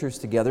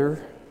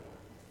Together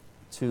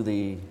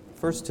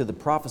first to the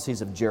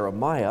prophecies of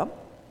Jeremiah,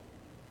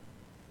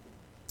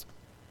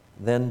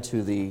 then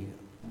to the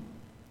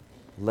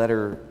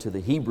letter to the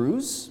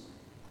Hebrews.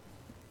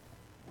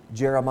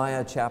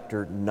 Jeremiah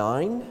chapter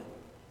 9,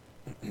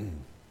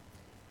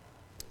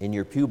 in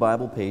your Pew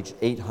Bible, page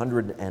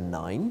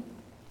 809.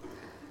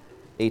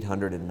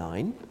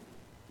 809.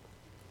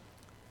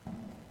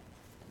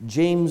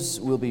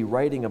 James will be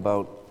writing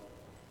about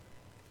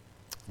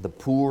the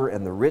poor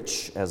and the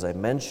rich, as I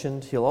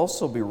mentioned. He'll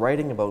also be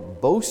writing about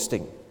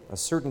boasting, a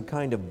certain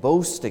kind of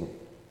boasting.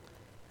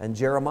 And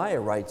Jeremiah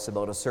writes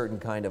about a certain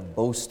kind of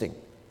boasting.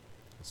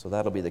 So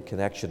that'll be the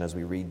connection as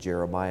we read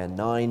Jeremiah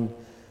 9,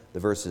 the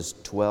verses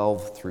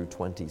 12 through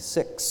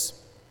 26.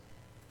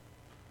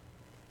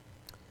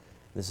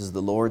 This is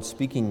the Lord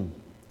speaking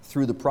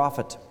through the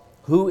prophet.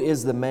 Who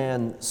is the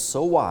man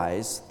so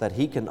wise that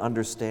he can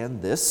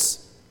understand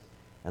this?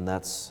 And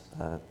that's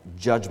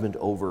judgment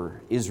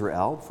over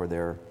Israel for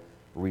their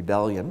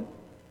rebellion.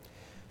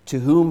 To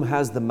whom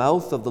has the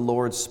mouth of the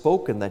Lord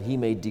spoken that he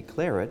may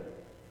declare it?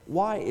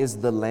 Why is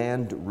the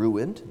land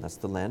ruined? That's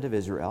the land of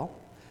Israel.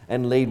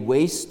 And laid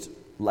waste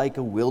like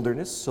a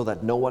wilderness so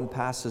that no one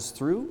passes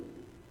through?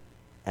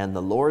 And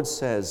the Lord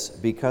says,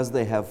 because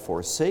they have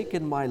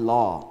forsaken my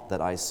law that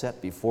I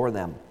set before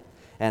them,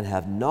 and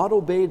have not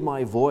obeyed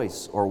my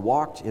voice or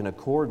walked in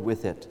accord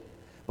with it,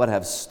 but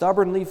have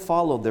stubbornly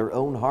followed their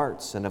own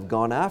hearts and have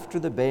gone after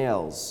the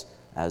Baals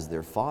as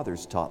their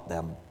fathers taught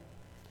them.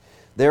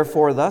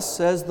 Therefore, thus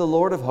says the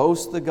Lord of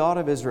hosts, the God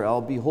of Israel,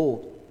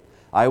 behold,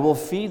 I will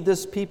feed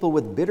this people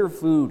with bitter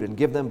food and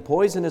give them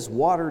poisonous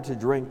water to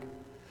drink.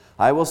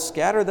 I will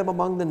scatter them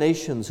among the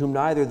nations whom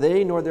neither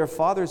they nor their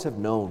fathers have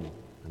known,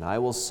 and I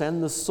will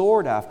send the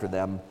sword after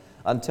them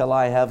until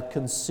I have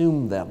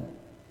consumed them.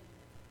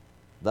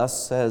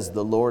 Thus says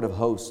the Lord of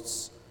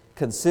hosts,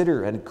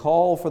 consider and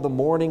call for the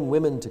mourning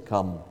women to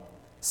come.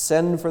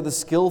 Send for the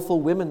skillful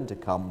women to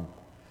come.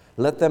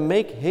 Let them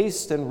make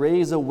haste and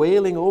raise a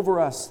wailing over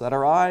us, that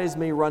our eyes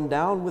may run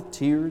down with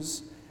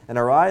tears, and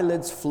our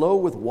eyelids flow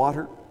with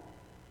water.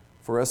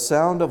 For a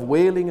sound of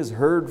wailing is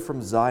heard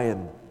from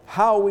Zion.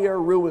 How we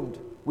are ruined!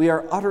 We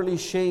are utterly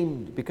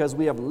shamed, because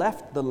we have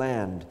left the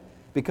land,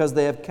 because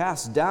they have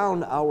cast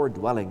down our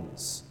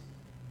dwellings.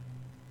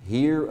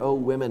 Hear, O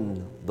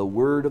women, the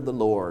word of the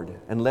Lord,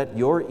 and let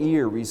your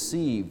ear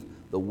receive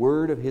the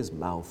word of his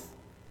mouth.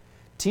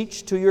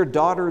 Teach to your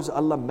daughters a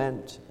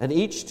lament, and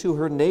each to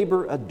her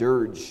neighbor a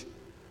dirge.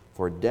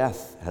 For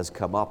death has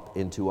come up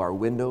into our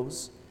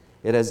windows.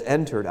 It has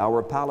entered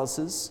our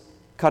palaces,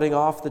 cutting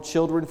off the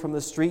children from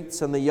the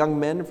streets and the young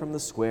men from the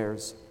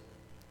squares.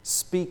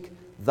 Speak,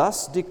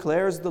 thus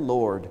declares the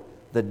Lord,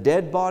 the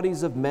dead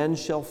bodies of men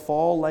shall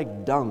fall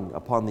like dung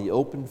upon the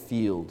open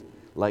field,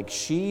 like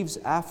sheaves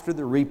after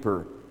the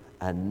reaper,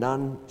 and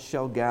none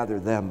shall gather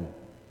them.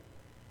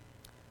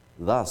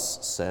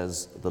 Thus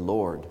says the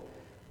Lord,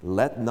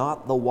 let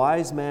not the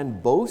wise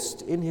man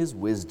boast in his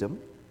wisdom,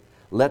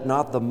 let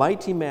not the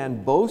mighty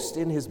man boast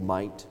in his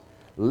might,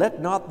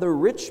 let not the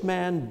rich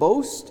man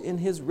boast in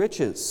his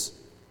riches,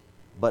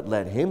 but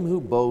let him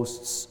who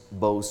boasts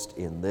boast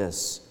in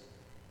this,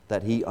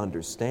 that he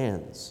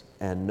understands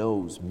and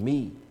knows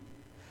me,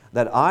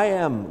 that I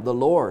am the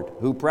Lord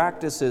who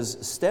practices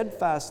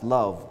steadfast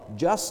love,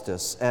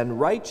 justice, and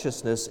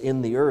righteousness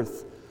in the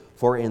earth,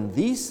 for in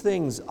these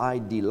things I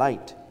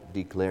delight,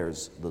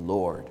 declares the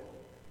Lord.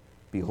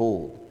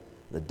 Behold,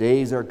 the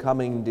days are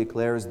coming,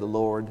 declares the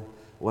Lord,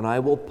 when I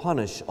will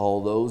punish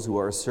all those who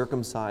are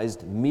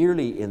circumcised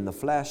merely in the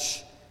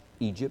flesh,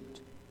 Egypt,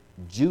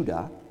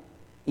 Judah,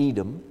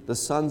 Edom, the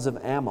sons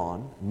of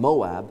Ammon,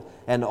 Moab,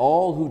 and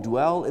all who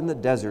dwell in the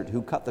desert,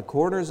 who cut the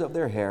corners of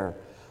their hair.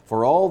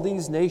 For all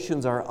these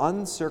nations are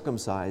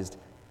uncircumcised,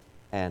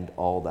 and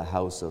all the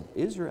house of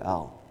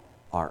Israel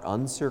are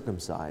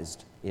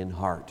uncircumcised in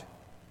heart.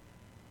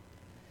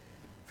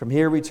 From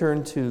here we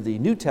turn to the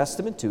New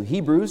Testament, to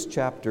Hebrews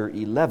chapter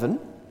 11,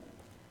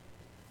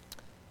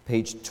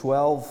 page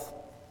 12,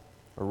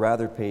 or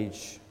rather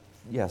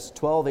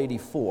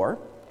 1284.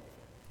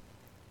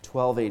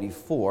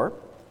 1284.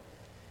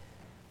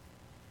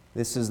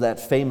 This is that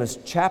famous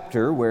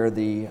chapter where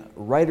the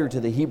writer to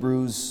the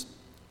Hebrews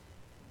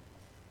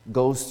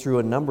goes through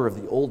a number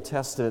of the Old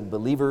Testament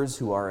believers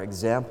who are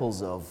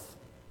examples of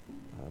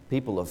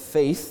people of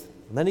faith.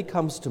 And then he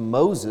comes to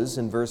Moses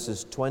in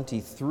verses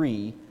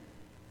 23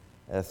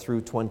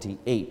 through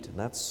 28.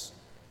 And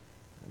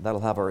that'll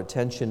have our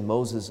attention.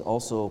 Moses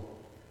also,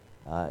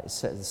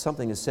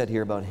 something is said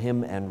here about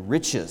him and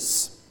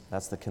riches.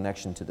 That's the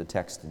connection to the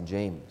text in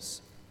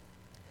James.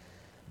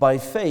 By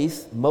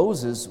faith,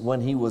 Moses,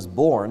 when he was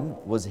born,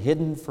 was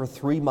hidden for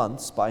 3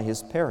 months by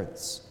his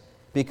parents,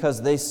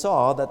 because they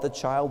saw that the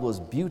child was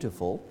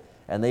beautiful,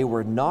 and they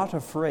were not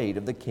afraid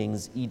of the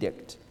king's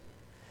edict.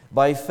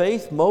 By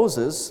faith,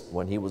 Moses,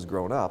 when he was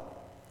grown up,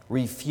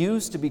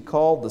 refused to be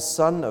called the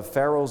son of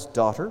Pharaoh's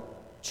daughter,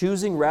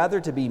 choosing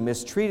rather to be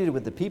mistreated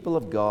with the people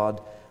of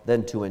God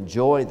than to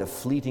enjoy the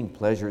fleeting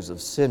pleasures of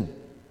sin.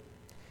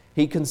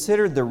 He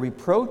considered the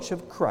reproach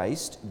of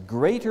Christ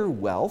greater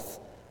wealth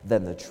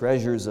than the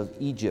treasures of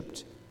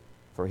Egypt,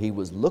 for he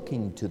was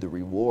looking to the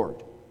reward.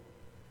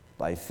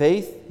 By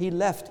faith he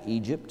left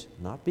Egypt,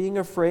 not being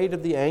afraid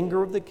of the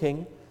anger of the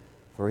king,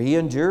 for he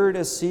endured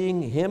as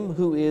seeing him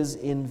who is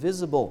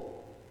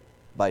invisible.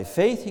 By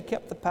faith he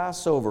kept the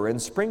Passover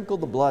and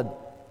sprinkled the blood,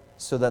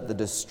 so that the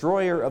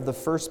destroyer of the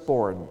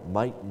firstborn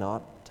might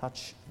not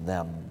touch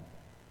them.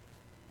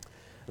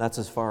 That's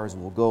as far as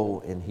we'll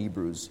go in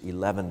Hebrews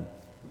 11.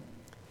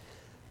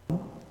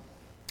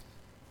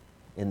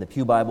 In the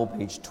Pew Bible,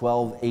 page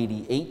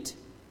 1288,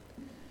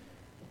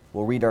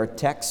 we'll read our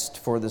text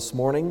for this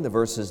morning, the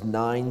verses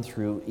 9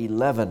 through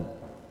 11.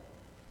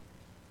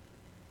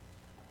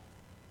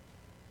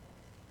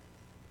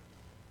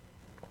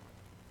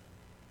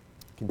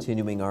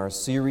 Continuing our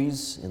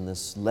series in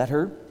this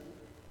letter,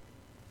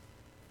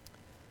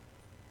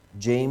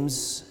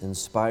 James,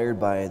 inspired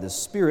by the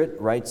Spirit,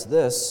 writes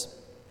this: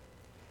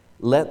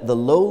 "Let the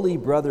lowly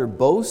brother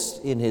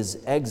boast in his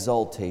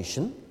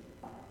exaltation,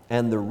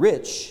 and the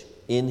rich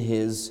in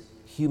his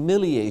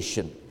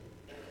humiliation,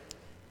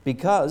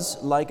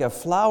 because like a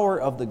flower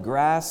of the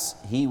grass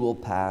he will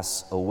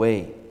pass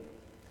away.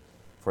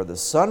 For the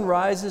sun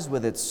rises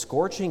with its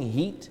scorching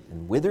heat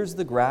and withers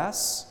the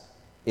grass,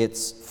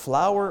 its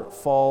flower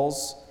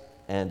falls,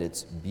 and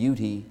its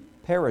beauty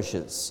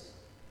perishes.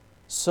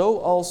 So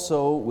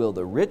also will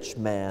the rich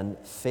man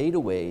fade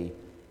away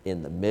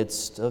in the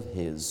midst of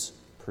his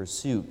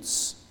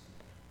pursuits."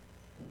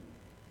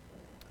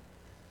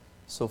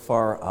 So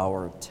far,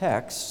 our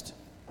text.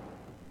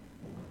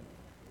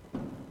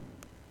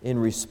 In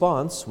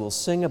response, we'll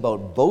sing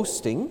about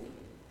boasting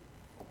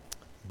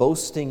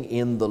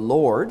in the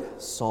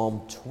Lord,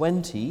 Psalm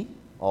 20,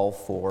 all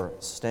 4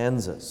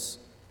 stanzas.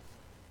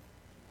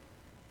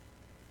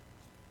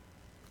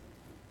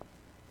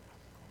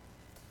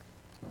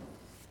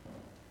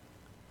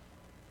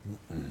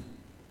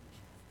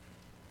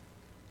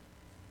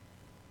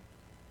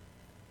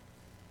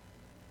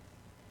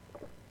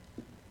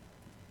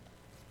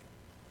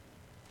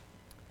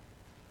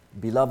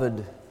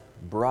 Beloved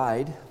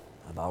bride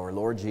of our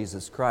Lord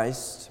Jesus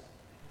Christ,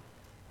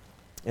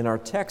 in our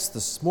text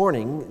this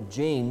morning,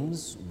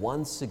 James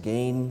once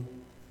again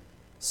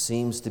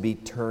seems to be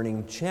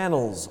turning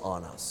channels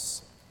on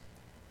us.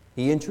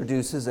 He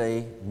introduces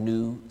a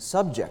new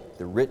subject,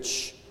 the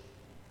rich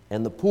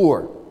and the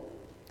poor.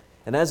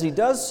 And as he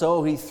does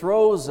so, he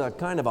throws a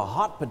kind of a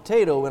hot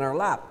potato in our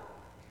lap.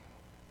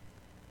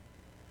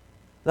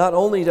 Not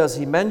only does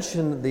he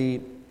mention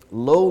the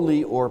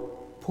lowly or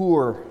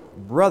poor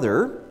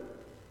brother,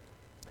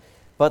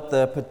 but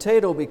the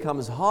potato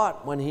becomes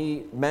hot when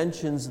he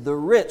mentions the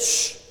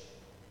rich.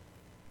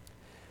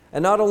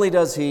 And not only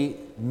does he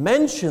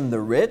mention the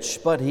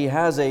rich, but he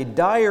has a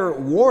dire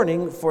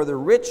warning for the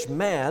rich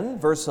man.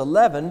 Verse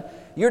 11,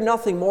 "You're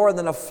nothing more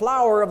than a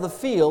flower of the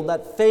field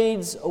that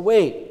fades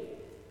away."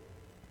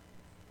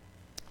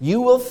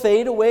 You will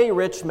fade away,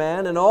 rich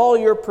man, in all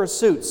your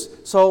pursuits.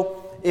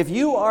 So if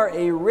you are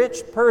a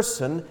rich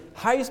person,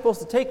 how are you supposed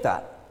to take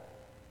that?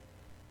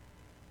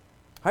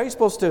 How are you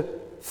supposed to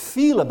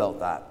feel about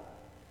that?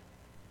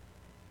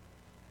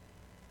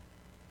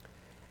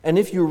 And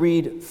if you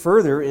read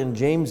further in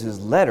James's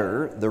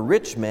letter, the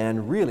rich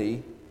man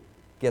really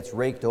gets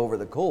raked over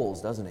the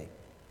coals, doesn't he?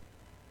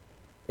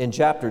 In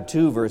chapter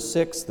 2, verse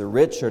 6, the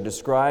rich are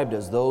described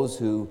as those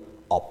who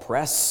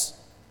oppress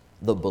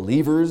the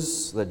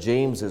believers that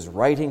James is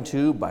writing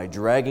to by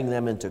dragging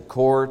them into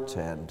court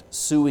and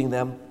suing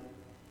them.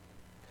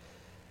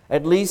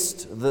 At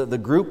least the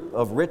group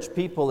of rich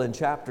people in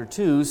chapter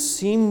 2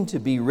 seem to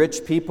be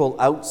rich people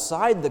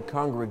outside the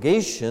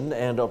congregation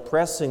and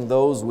oppressing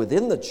those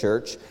within the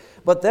church.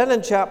 But then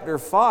in chapter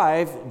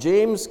 5,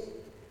 James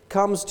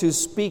comes to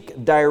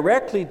speak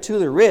directly to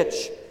the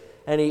rich,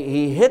 and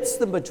he hits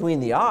them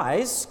between the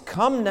eyes.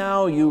 "Come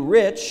now, you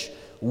rich,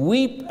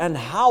 weep and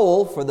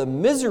howl for the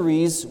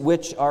miseries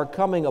which are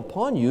coming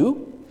upon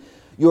you.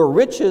 Your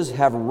riches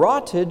have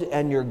rotted,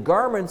 and your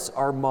garments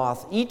are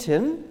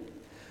moth-eaten.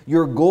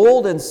 Your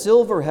gold and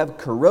silver have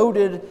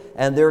corroded,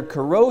 and their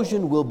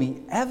corrosion will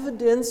be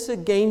evidence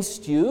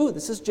against you,"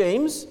 this is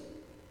James,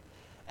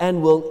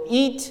 "and will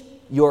eat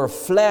your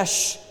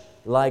flesh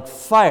like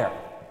fire."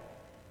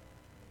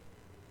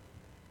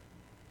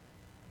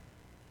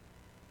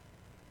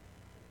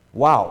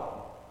 Wow.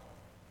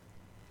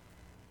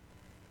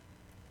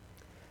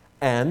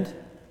 And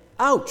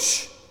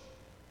ouch.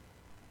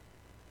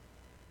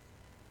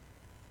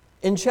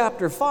 In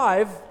chapter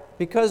 5,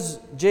 because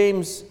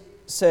James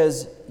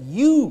says,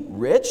 "You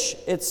rich,"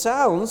 it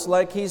sounds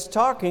like he's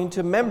talking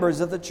to members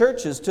of the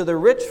churches, to the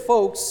rich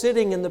folks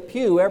sitting in the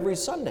pew every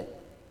Sunday.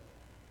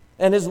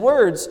 And his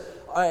words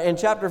in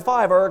chapter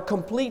 5 are a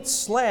complete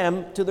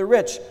slam to the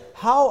rich.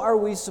 How are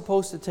we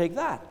supposed to take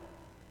that?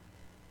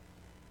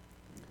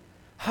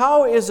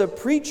 How is a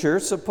preacher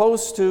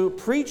supposed to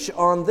preach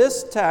on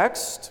this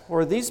text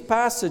or these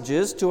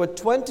passages to a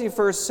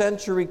 21st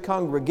century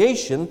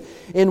congregation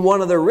in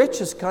one of the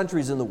richest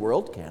countries in the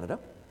world, Canada,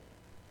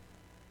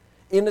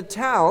 in a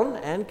town,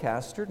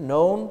 Ancaster,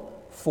 known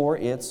for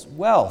its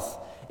wealth,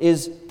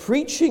 is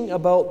preaching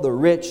about the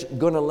rich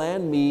going to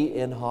land me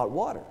in hot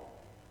water?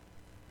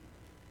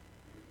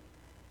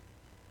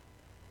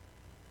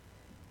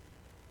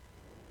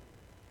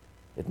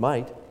 It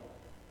might.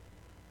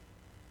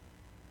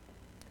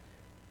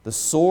 The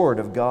sword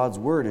of God's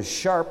word is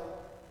sharp,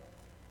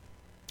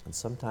 and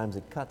sometimes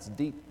it cuts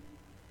deep.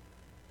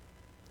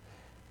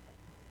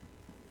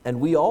 And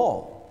we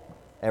all,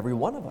 every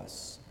one of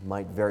us,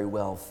 might very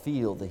well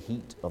feel the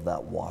heat of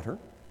that water.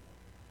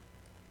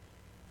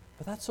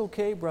 But that's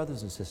okay,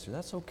 brothers and sisters,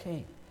 that's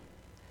okay.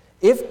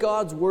 If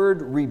God's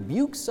word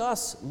rebukes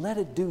us, let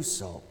it do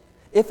so.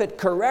 If it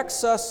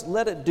corrects us,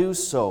 let it do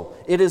so.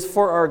 It is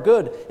for our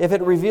good. If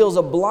it reveals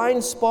a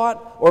blind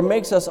spot or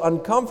makes us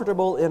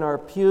uncomfortable in our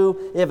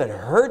pew, if it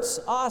hurts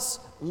us,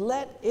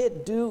 let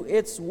it do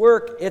its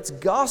work. It's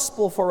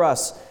gospel for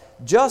us.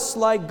 Just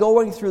like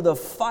going through the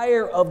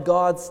fire of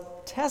God's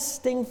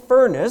testing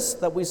furnace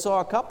that we saw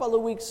a couple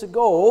of weeks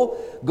ago,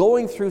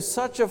 going through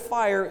such a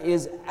fire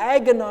is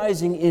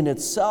agonizing in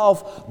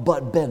itself,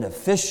 but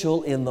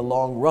beneficial in the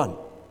long run.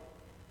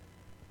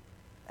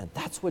 And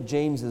that's what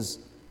James is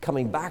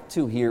coming back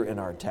to here in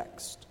our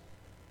text.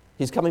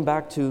 He's coming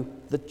back to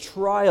the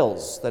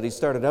trials that he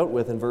started out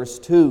with in verse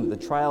 2, the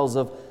trials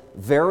of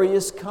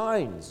various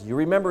kinds. You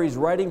remember he's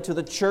writing to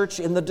the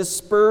church in the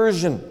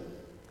dispersion.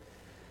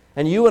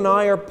 And you and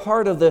I are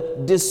part of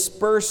the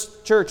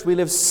dispersed church. We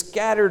live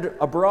scattered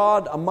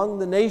abroad among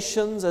the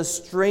nations as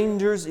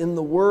strangers in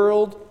the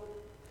world.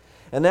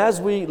 And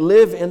as we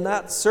live in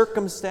that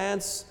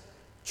circumstance,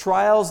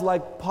 trials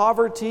like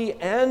poverty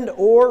and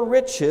or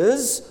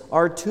riches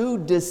are two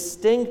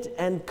distinct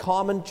and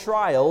common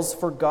trials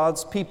for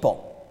God's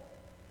people.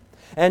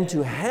 And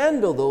to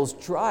handle those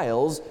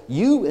trials,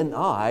 you and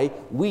I,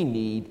 we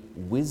need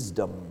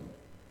wisdom.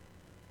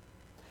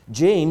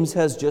 James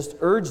has just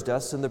urged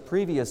us in the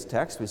previous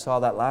text, we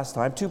saw that last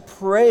time, to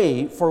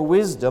pray for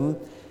wisdom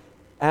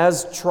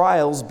as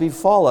trials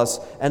befall us.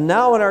 And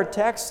now in our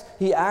text,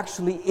 he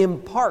actually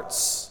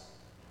imparts,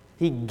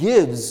 he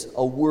gives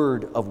a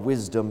word of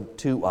wisdom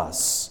to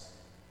us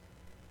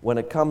when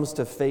it comes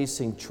to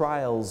facing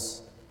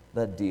trials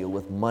that deal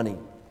with money.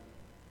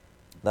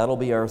 That'll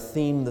be our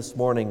theme this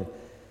morning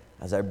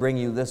as I bring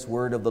you this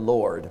word of the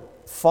Lord.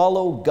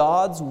 Follow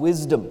God's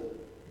wisdom.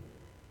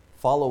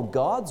 Follow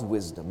God's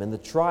wisdom in the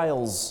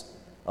trials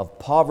of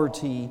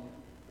poverty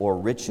or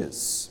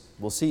riches.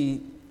 We'll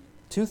see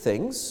two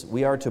things.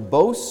 We are to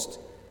boast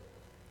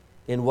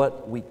in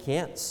what we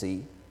can't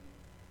see,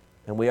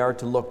 and we are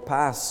to look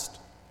past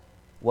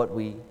what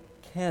we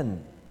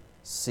can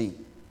see.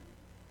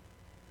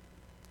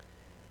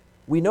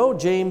 We know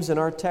James in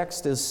our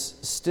text is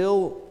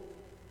still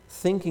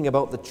thinking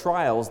about the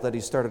trials that he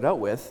started out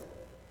with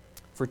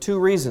for two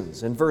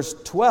reasons. In verse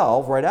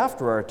 12, right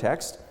after our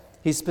text,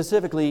 he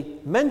specifically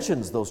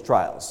mentions those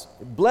trials.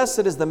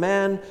 Blessed is the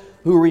man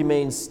who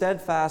remains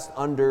steadfast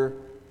under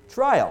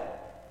trial.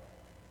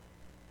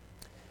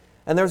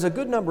 And there's a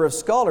good number of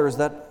scholars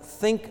that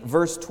think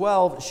verse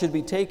 12 should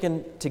be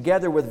taken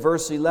together with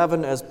verse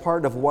 11 as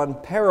part of one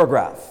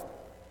paragraph.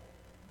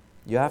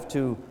 You have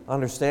to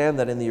understand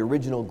that in the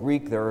original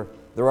Greek there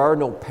are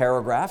no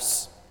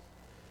paragraphs.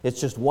 It's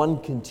just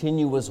one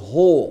continuous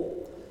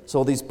whole.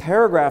 So these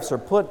paragraphs are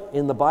put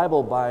in the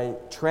Bible by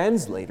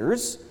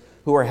translators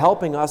who are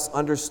helping us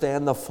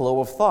understand the flow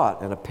of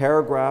thought. And a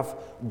paragraph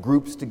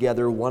groups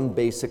together one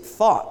basic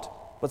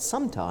thought. But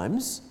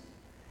sometimes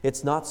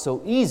it's not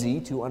so easy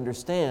to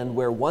understand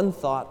where one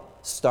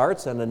thought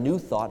starts and a new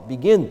thought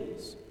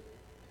begins.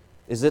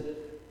 Is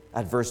it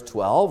at verse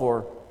 12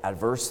 or at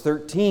verse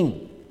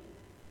 13?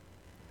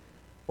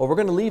 Well, we're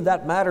going to leave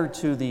that matter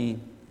to the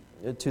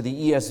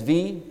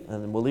ESV,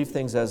 and we'll leave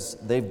things as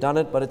they've done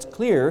it, but it's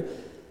clear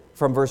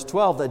from verse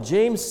 12 that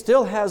James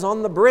still has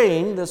on the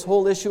brain this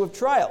whole issue of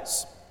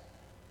trials.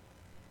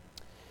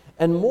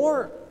 And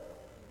more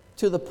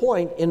to the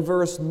point, in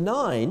verse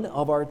 9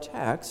 of our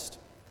text,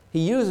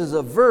 he uses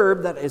a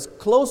verb that is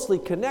closely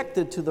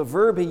connected to the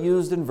verb he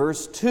used in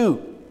verse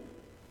 2.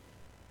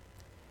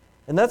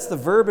 And that's the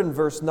verb in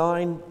verse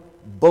 9,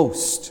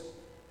 boast.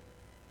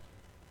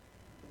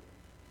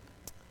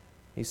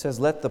 He says,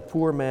 let the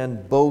poor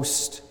man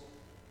boast,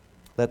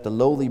 let the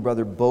lowly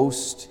brother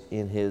boast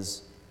in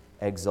his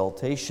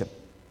exaltation.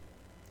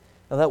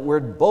 Now that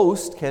word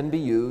boast can be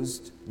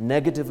used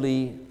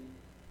negatively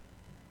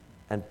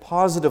and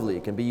positively.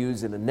 It can be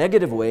used in a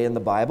negative way in the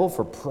Bible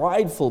for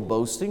prideful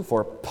boasting,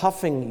 for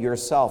puffing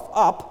yourself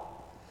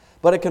up.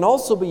 But it can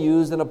also be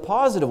used in a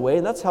positive way,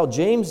 and that's how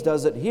James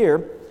does it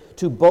here,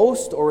 to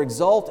boast or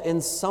exalt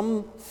in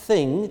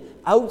something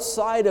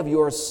outside of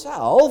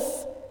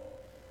yourself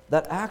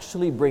that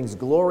actually brings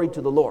glory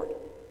to the Lord.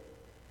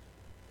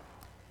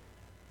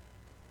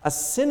 A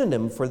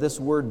synonym for this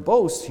word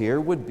boast here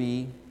would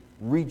be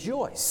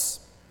rejoice.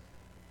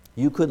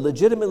 You could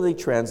legitimately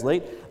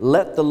translate,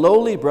 let the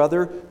lowly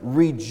brother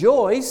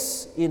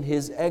rejoice in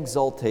his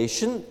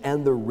exaltation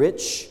and the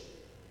rich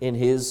in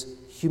his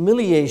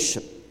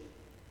humiliation.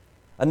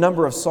 A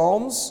number of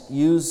Psalms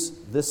use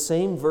this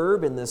same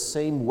verb in this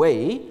same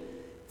way.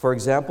 For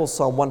example,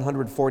 Psalm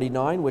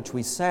 149, which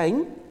we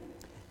sang,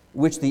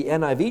 which the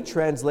NIV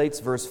translates,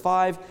 verse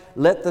 5,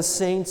 "Let the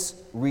saints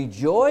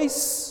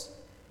rejoice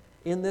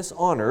in this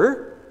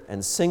honor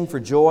and sing for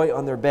joy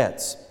on their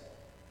beds."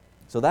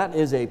 So that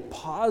is a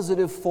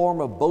positive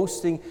form of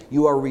boasting.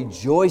 You are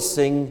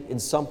rejoicing in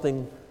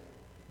something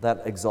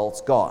that exalts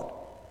God.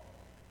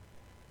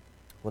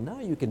 Well,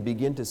 now you can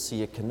begin to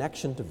see a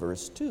connection to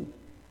verse 2.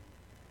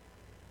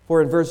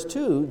 For in verse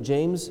 2,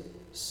 James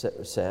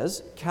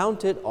says,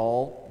 "Count it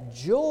all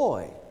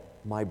joy,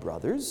 my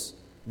brothers,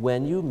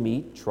 when you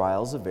meet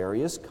trials of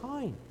various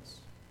kinds."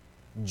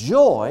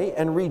 Joy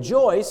and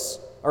rejoice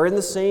are in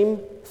the same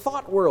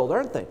thought world,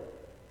 aren't they?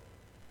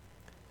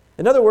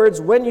 In other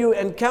words, when you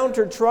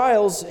encounter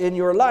trials in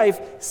your life,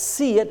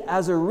 see it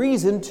as a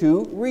reason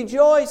to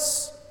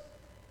rejoice.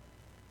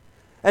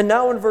 And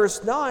now in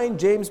verse 9,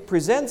 James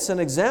presents an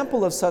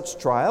example of such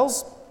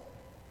trials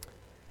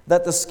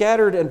that the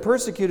scattered and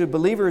persecuted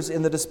believers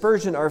in the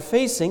dispersion are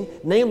facing,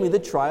 namely the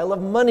trial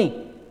of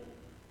money.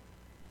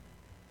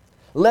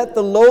 Let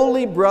the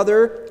lowly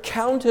brother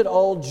count it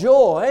all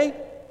joy,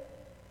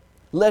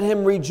 let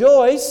him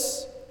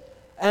rejoice,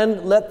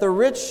 and let the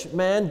rich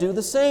man do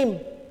the same.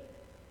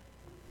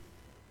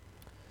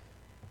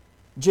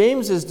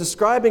 James is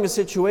describing a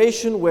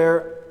situation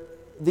where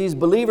these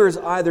believers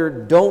either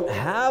don't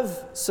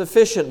have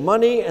sufficient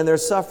money and they're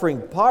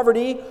suffering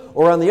poverty,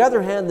 or on the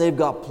other hand, they've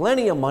got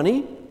plenty of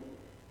money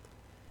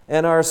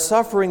and are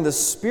suffering the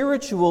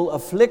spiritual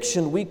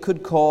affliction we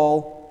could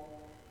call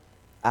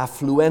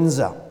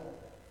affluenza.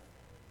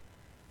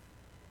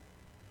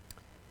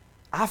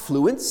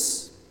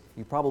 Affluence,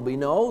 you probably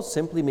know,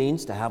 simply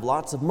means to have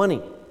lots of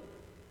money.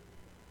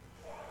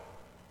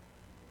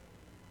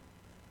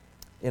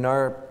 In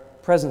our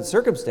present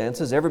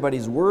circumstances,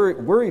 everybody's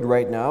worried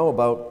right now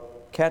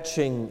about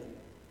catching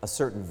a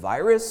certain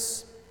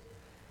virus,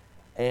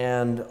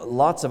 and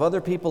lots of other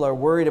people are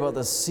worried about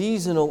the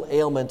seasonal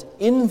ailment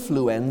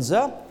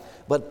influenza,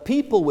 but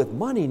people with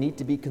money need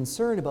to be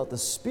concerned about the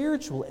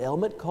spiritual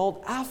ailment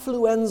called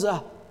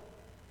affluenza.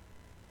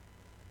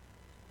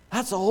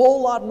 That's a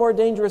whole lot more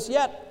dangerous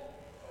yet,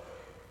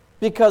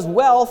 because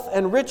wealth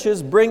and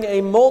riches bring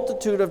a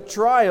multitude of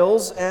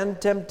trials and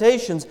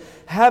temptations.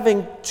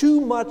 Having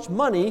too much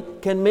money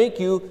can make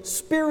you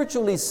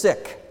spiritually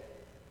sick.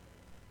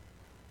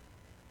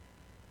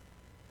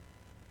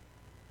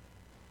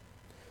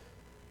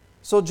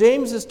 So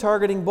James is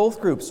targeting both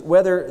groups.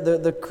 Whether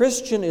the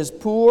Christian is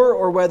poor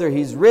or whether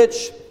he's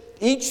rich,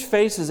 each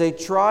faces a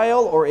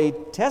trial or a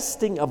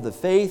testing of the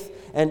faith,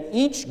 and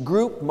each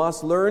group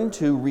must learn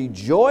to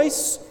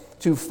rejoice,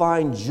 to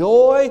find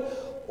joy,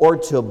 or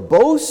to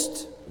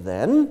boast,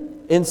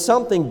 then, in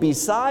something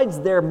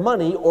besides their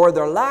money or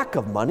their lack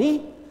of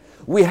money.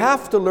 We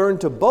have to learn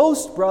to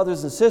boast,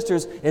 brothers and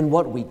sisters, in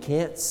what we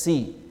can't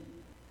see.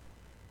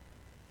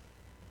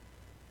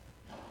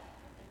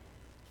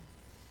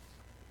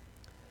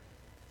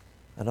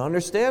 And to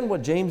understand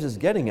what James is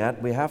getting at,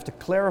 we have to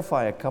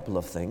clarify a couple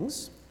of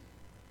things.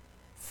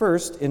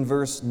 First, in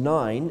verse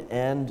 9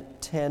 and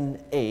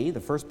 10a,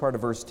 the first part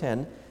of verse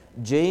 10,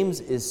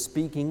 James is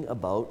speaking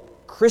about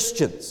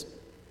Christians,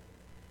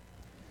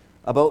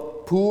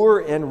 about poor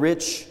and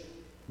rich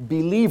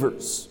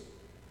believers.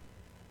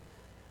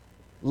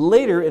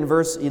 Later in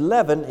verse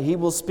 11, he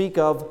will speak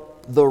of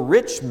the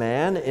rich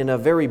man in a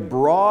very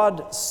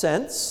broad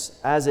sense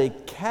as a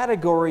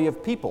category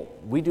of people.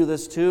 We do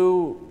this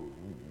too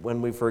when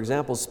we, for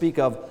example, speak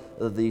of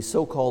the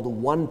so-called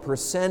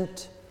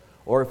 1%,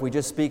 or if we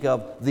just speak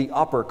of the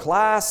upper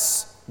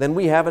class, then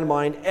we have in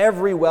mind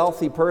every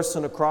wealthy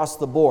person across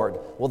the board.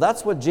 Well,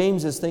 that's what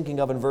James is thinking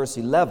of in verse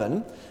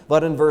 11.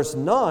 But in verse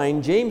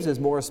 9, James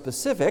is more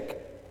specific.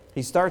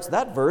 He starts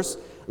that verse,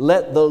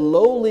 "Let the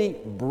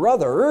lowly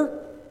brother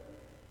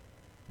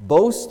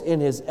boast in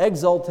his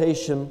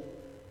exaltation,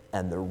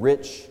 and the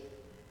rich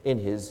in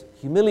his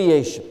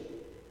humiliation."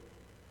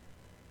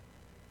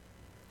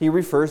 He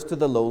refers to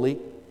the lowly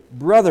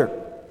brother.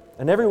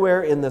 And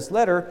everywhere in this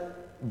letter,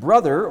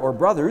 brother or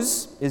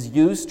brothers is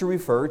used to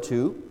refer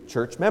to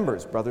church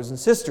members, brothers and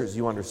sisters,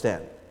 you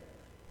understand.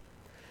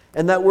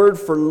 And that word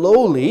for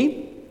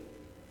lowly,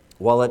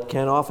 while it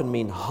can often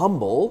mean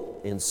humble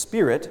in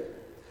spirit,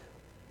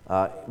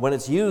 when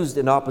it's used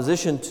in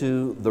opposition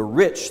to the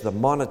rich, the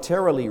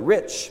monetarily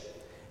rich,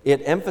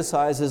 it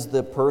emphasizes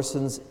the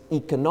person's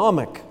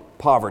economic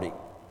poverty.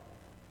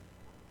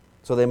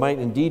 So they might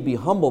indeed be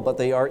humble, but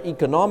they are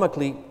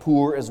economically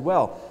poor as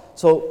well.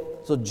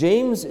 So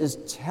James is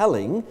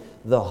telling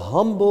the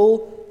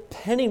humble,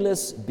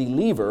 penniless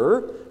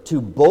believer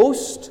to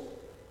boast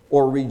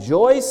or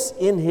rejoice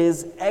in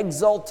his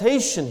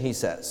exaltation, he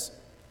says.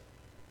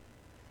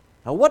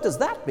 Now, what does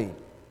that mean?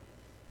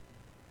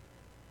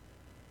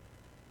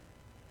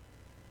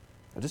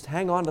 Now, just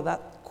hang on to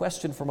that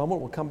question for a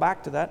moment. We'll come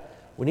back to that.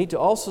 We need to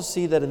also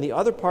see that in the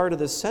other part of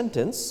this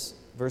sentence,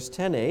 verse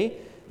 10a,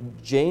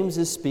 James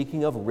is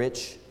speaking of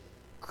rich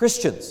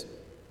Christians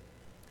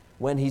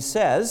when he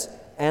says,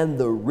 "and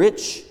the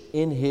rich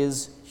in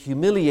his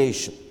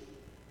humiliation."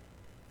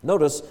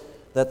 Notice,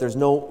 that there's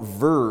no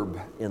verb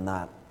in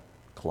that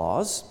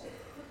clause.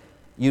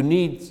 You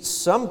need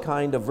some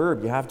kind of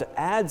verb. You have to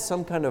add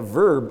some kind of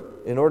verb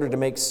in order to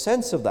make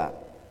sense of that.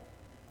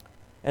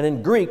 And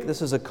in Greek,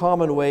 this is a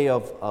common way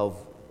of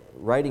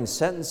writing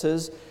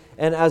sentences,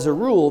 and as a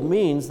rule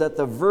means that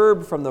the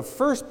verb from the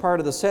first part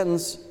of the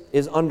sentence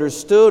is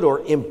understood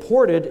or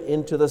imported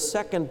into the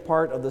second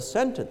part of the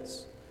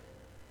sentence.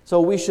 So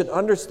we should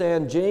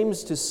understand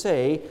James to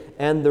say,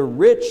 and the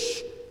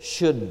rich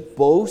should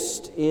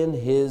boast in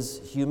his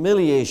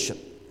humiliation.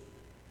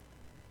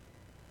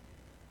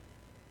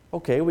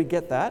 Okay, we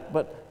get that,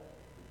 but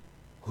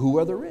who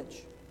are the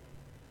rich?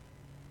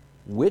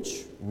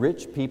 Which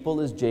rich people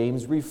is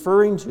James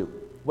referring to?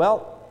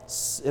 Well,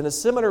 in a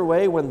similar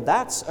way, when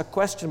that's a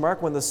question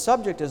mark, when the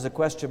subject is a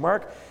question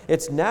mark,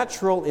 it's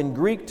natural in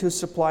Greek to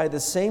supply the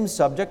same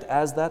subject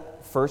as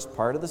that first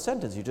part of the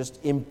sentence. You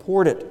just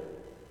import it.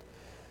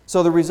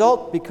 So the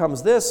result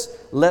becomes this: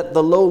 let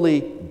the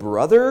lowly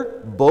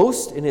brother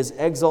boast in his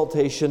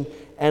exaltation,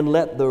 and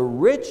let the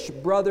rich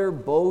brother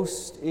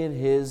boast in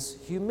his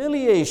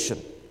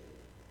humiliation.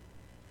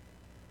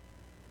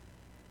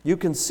 You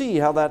can see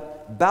how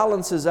that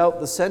balances out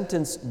the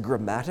sentence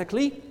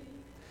grammatically,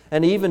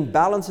 and even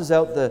balances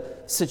out the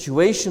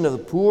situation of the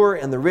poor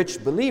and the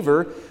rich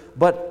believer,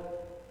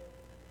 but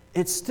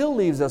it still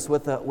leaves us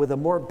with a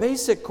more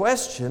basic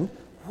question.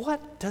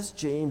 What does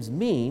James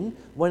mean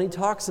when he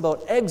talks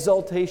about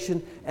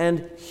exaltation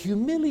and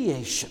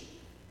humiliation?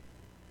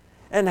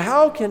 And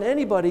how can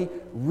anybody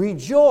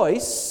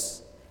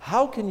rejoice?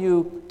 How can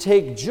you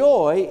take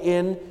joy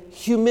in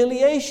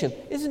humiliation?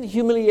 Isn't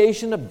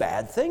humiliation a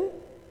bad thing?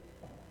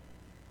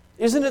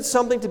 Isn't it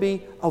something to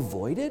be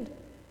avoided?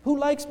 Who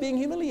likes being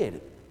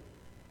humiliated?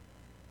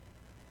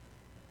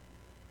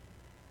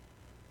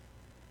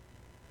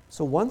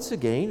 So once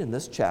again, in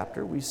this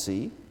chapter, we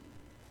see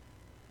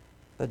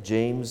that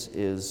James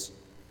is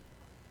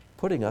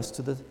putting us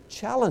to the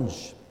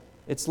challenge.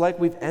 It's like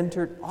we've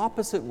entered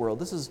opposite world.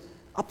 This is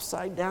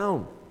upside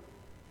down,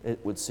 it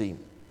would seem.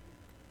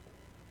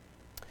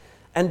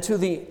 And to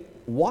the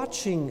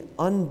watching,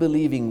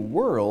 unbelieving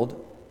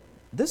world,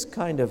 this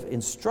kind of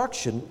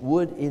instruction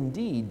would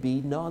indeed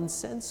be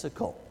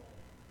nonsensical.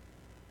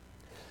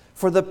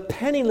 For the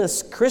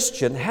penniless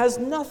Christian has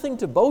nothing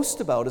to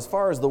boast about as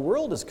far as the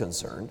world is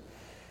concerned.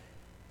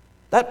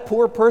 That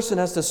poor person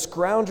has to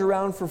scrounge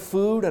around for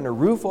food and a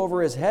roof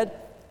over his head.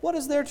 What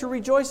is there to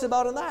rejoice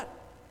about in that?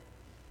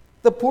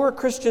 The poor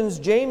Christians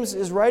James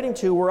is writing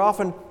to were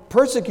often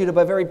persecuted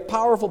by very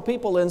powerful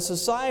people in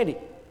society,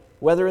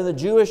 whether in the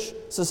Jewish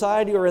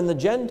society or in the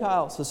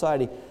Gentile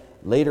society.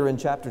 Later in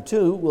chapter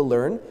 2, we'll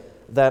learn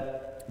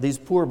that these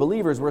poor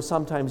believers were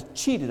sometimes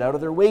cheated out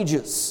of their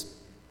wages.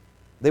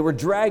 They were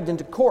dragged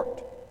into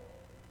court.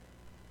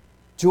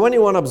 To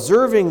anyone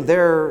observing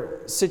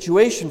their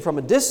situation from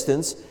a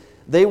distance,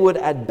 they would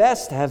at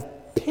best have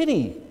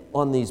pity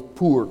on these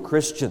poor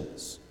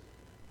Christians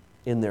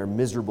in their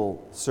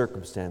miserable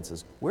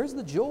circumstances. Where's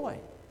the joy?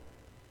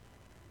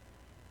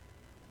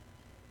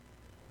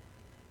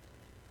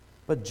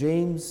 But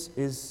James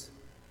is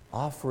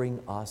offering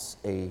us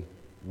a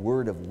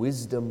word of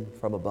wisdom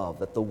from above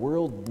that the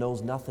world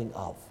knows nothing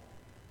of.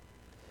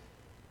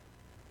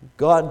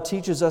 God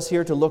teaches us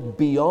here to look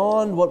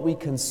beyond what we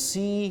can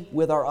see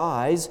with our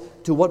eyes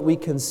to what we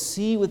can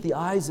see with the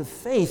eyes of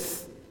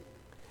faith.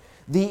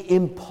 The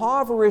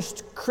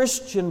impoverished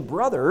Christian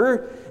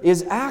brother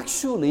is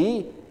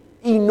actually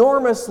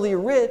enormously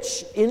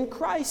rich in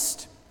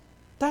Christ.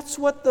 That's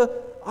what the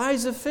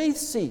eyes of faith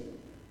see.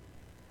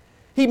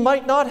 He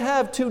might not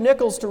have 2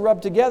 nickels to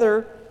rub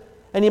together,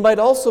 and he might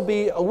also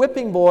be a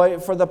whipping boy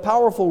for the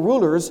powerful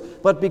rulers,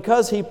 but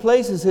because he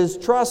places his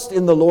trust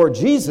in the Lord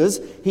Jesus,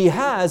 he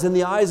has, in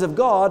the eyes of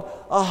God,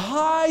 a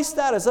high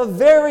status, a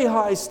very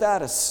high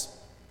status.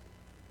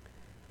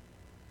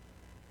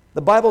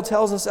 The Bible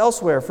tells us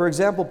elsewhere, for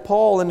example,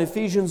 Paul in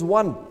Ephesians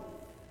 1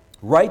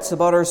 writes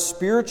about our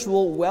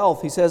spiritual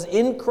wealth. He says,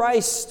 in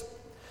Christ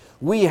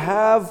we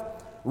have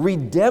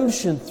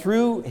redemption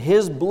through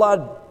his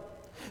blood.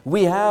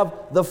 We have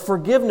the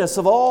forgiveness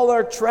of all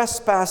our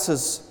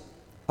trespasses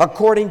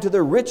according to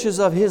the riches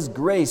of his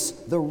grace,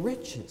 the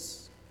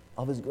riches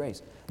of his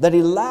grace that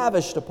he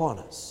lavished upon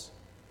us.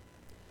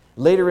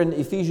 Later in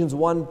Ephesians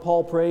 1,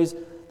 Paul prays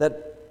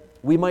that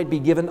we might be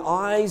given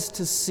eyes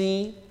to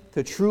see,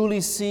 to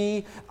truly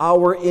see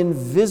our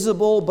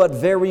invisible but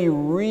very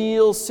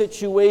real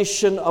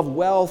situation of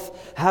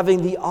wealth,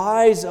 having the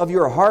eyes of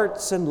your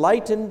hearts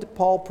enlightened,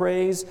 Paul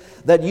prays,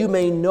 that you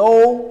may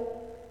know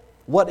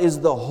what is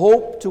the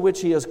hope to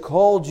which he has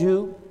called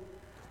you,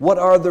 what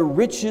are the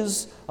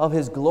riches of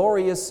his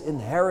glorious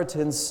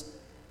inheritance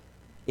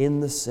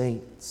in the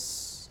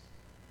saints.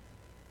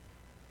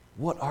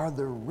 What are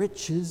the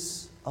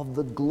riches of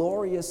the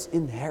glorious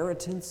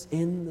inheritance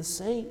in the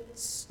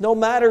saints? No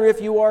matter if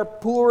you are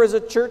poor as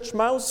a church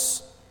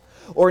mouse,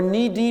 or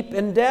knee-deep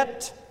in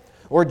debt,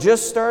 or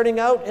just starting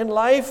out in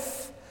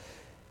life,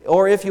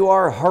 or if you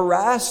are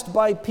harassed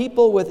by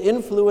people with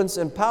influence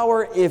and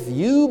power, if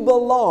you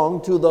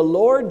belong to the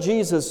Lord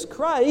Jesus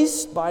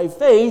Christ by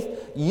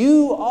faith,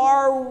 you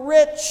are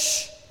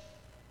rich.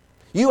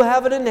 You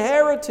have an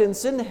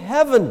inheritance in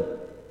heaven.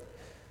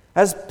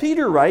 As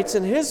Peter writes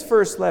in his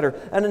first letter,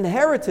 an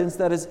inheritance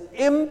that is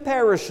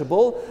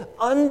imperishable,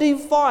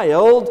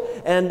 undefiled,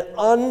 and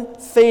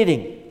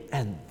unfading.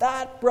 And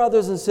that,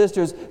 brothers and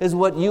sisters, is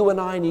what you and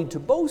I need to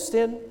boast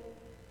in.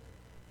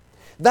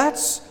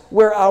 That's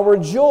where our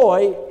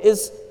joy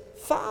is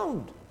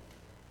found.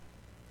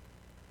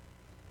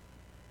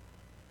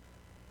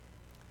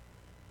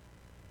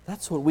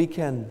 That's what we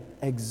can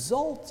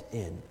exult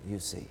in, you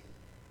see.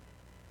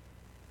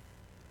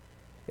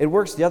 It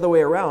works the other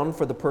way around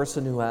for the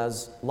person who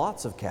has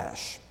lots of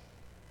cash,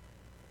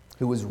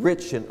 who is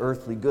rich in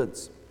earthly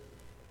goods.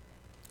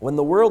 When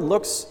the world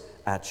looks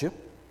at you,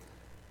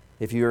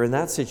 if you're in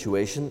that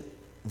situation,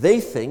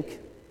 they think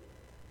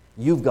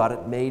you've got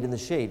it made in the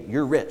shade.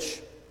 You're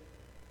rich.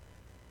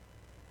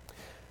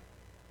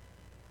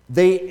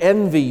 They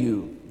envy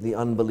you, the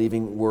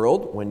unbelieving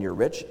world, when you're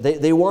rich.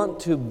 They want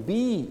to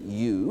be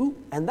you,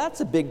 and that's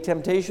a big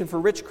temptation for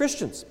rich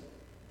Christians.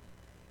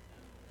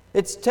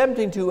 It's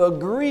tempting to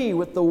agree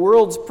with the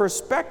world's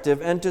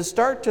perspective and to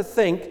start to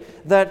think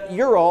that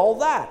you're all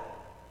that.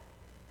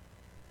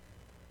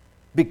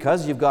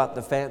 Because you've got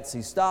the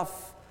fancy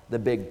stuff, the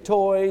big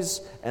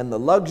toys, and the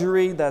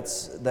luxury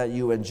that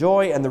you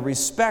enjoy, and the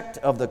respect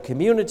of the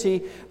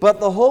community. But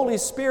the Holy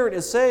Spirit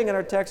is saying in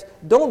our text,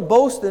 don't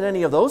boast in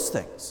any of those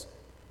things.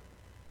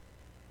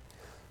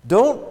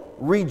 Don't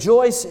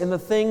rejoice in the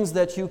things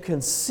that you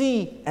can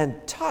see and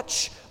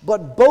touch,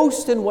 but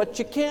boast in what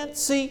you can't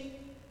see.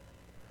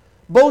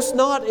 Boast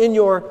not in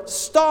your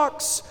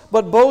stocks,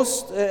 but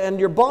boast and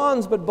your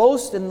bonds, but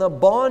boast in the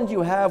bond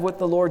you have with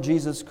the Lord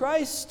Jesus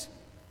Christ.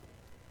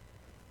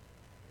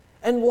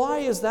 And why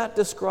is that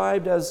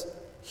described as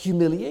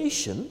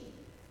humiliation?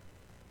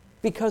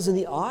 Because in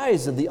the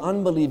eyes of the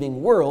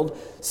unbelieving world,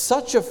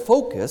 such a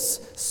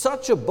focus,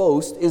 such a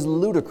boast is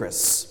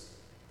ludicrous.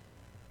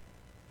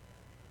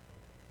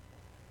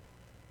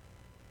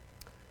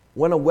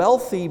 When a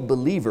wealthy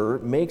believer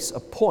makes a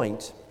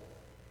point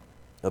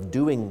of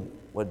doing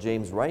what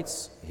James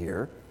writes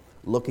here,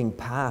 looking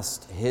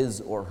past his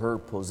or her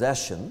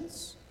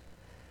possessions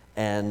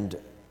and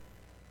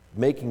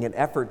making an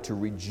effort to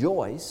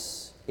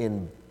rejoice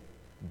in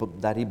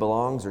that he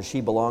belongs or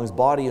she belongs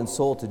body and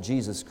soul to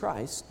Jesus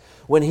Christ,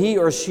 when he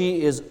or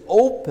she is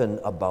open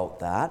about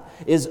that,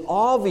 is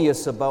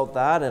obvious about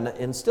that, and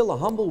in still a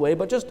humble way,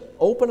 but just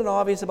open and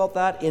obvious about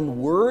that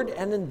in word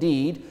and in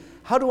deed,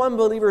 how do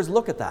unbelievers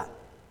look at that?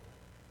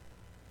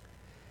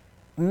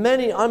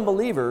 Many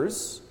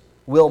unbelievers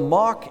will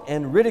mock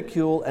and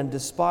ridicule and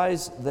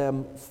despise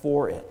them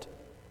for it,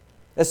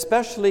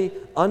 especially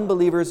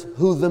unbelievers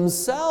who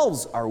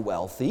themselves are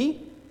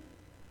wealthy.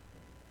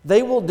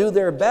 They will do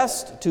their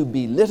best to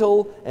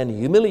belittle and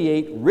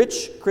humiliate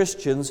rich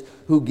Christians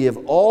who give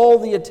all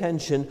the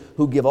attention,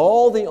 who give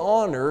all the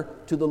honor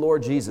to the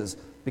Lord Jesus,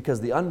 because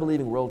the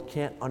unbelieving world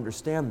can't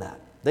understand that.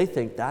 They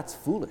think that's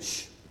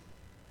foolish.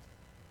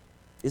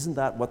 Isn't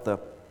that what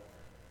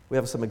we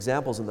have some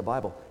examples in the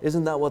Bible.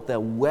 Isn't that what the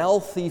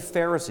wealthy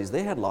Pharisees,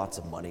 they had lots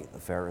of money, the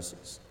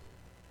Pharisees.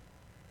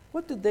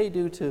 What did they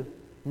do to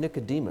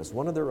Nicodemus,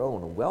 one of their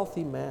own, a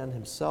wealthy man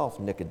himself,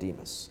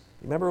 Nicodemus?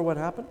 You remember what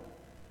happened?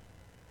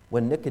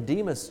 When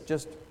Nicodemus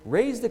just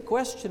raised a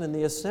question in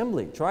the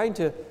assembly, trying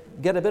to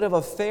get a bit of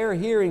a fair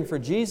hearing for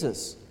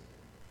Jesus,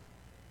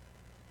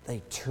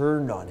 they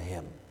turned on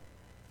him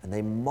and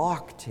they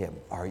mocked him.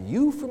 Are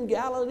you from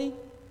Galilee?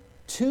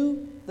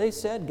 Too, they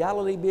said,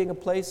 Galilee being a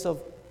place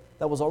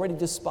that was already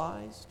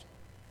despised.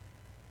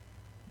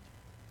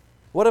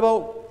 What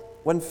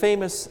about when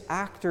famous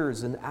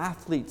actors and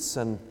athletes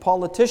and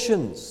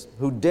politicians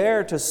who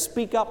dare to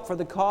speak up for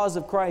the cause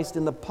of Christ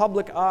in the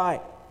public eye?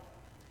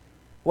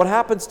 What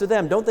happens to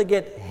them? Don't they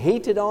get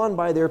hated on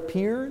by their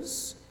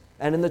peers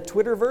and in the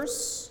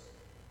Twitterverse?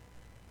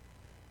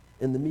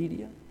 In the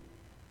media?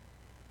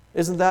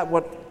 Isn't that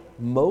what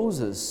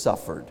Moses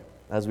suffered,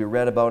 as we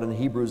read about in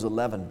Hebrews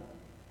 11?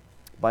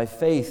 By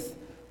faith,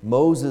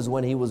 Moses,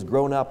 when he was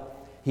grown up,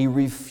 he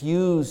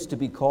refused to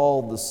be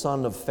called the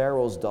son of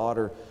Pharaoh's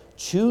daughter,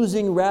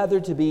 choosing rather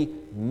to be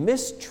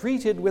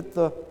mistreated with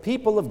the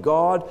people of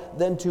God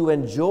than to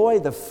enjoy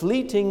the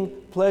fleeting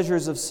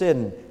pleasures of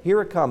sin.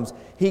 Here it comes.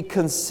 He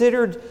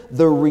considered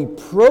the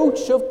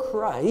reproach of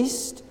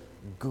Christ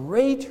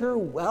greater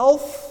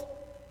wealth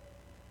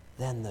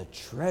than the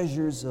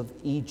treasures of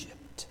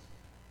Egypt,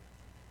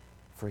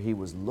 for he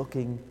was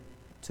looking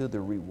to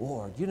the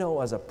reward. You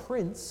know, as a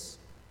prince,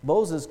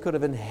 Moses could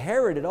have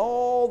inherited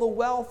all the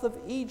wealth of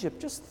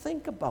Egypt. Just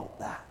think about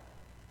that.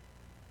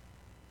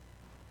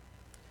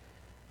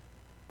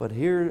 But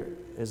here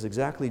is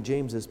exactly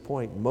James's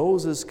point.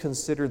 Moses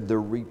considered the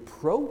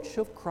reproach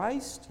of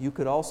Christ. You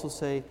could also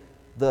say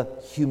the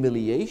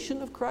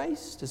humiliation of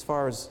Christ, as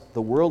far as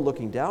the world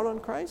looking down on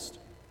Christ.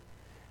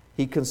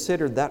 He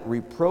considered that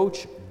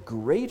reproach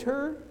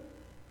greater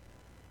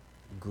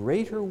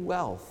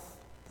wealth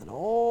than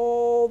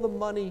all the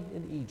money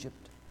in Egypt.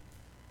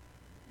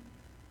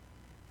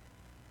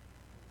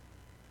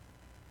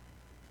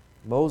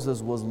 Moses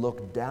was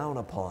looked down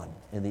upon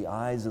in the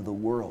eyes of the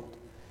world,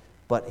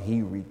 but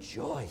he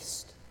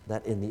rejoiced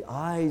that in the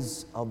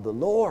eyes of the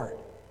Lord,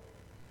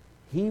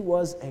 he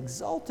was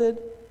exalted.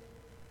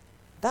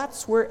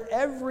 That's where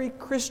every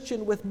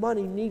Christian with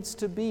money needs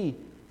to be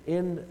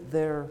in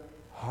their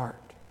heart.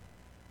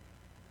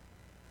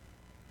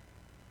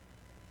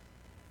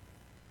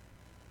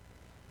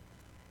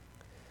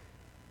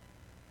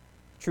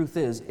 Truth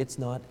is, it's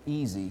not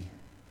easy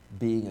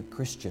being a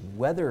Christian,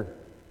 whether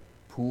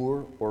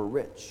poor or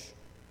rich.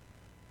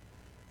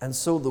 And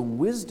so the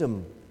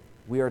wisdom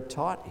we are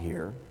taught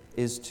here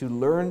is to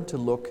learn to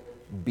look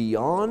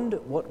beyond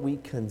what we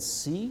can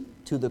see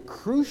to the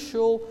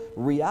crucial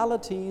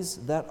realities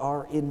that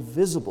are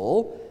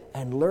invisible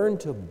and learn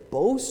to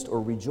boast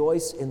or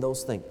rejoice in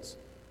those things.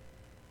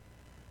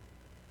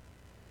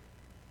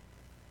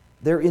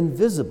 They're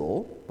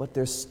invisible, but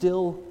they're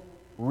still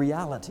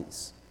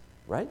realities,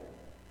 right?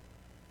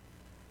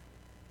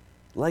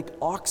 Like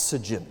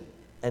oxygen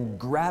and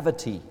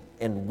gravity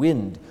and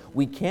wind.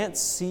 We can't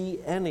see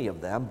any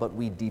of them, but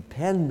we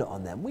depend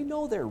on them. We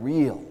know they're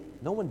real.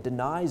 No one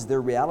denies their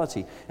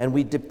reality, and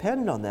we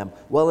depend on them.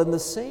 Well, in the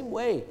same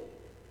way,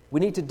 we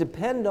need to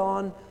depend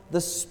on the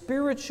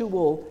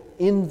spiritual,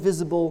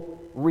 invisible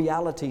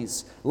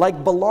realities,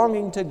 like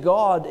belonging to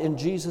God in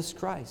Jesus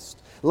Christ,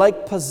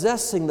 like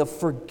possessing the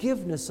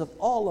forgiveness of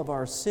all of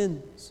our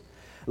sins,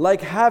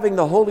 like having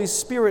the Holy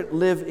Spirit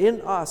live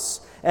in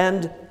us,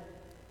 and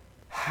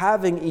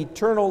having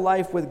eternal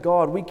life with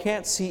God. We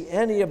can't see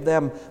any of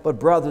them, but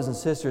brothers and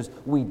sisters,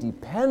 we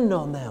depend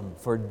on them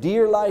for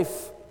dear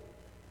life.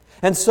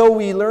 And so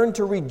we learn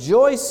to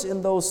rejoice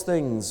in those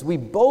things. We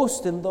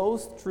boast in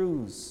those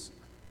truths.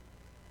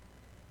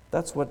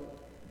 That's what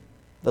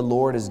the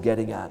Lord is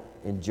getting at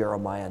in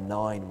Jeremiah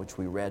 9, which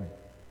we read.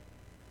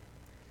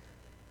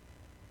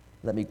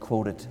 Let me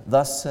quote it.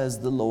 Thus says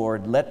the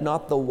Lord, let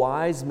not the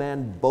wise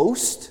man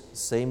boast,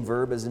 same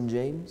verb as in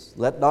James.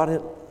 Let not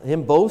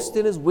him boast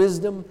in his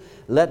wisdom.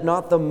 Let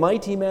not the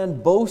mighty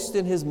man boast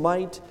in his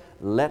might.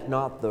 Let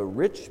not the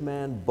rich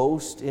man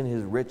boast in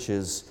his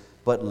riches.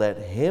 But let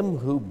him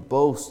who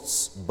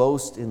boasts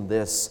boast in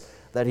this,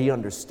 that he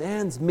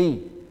understands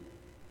me,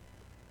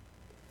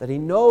 that he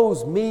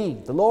knows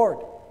me, the Lord,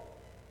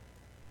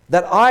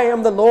 that I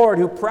am the Lord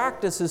who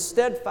practices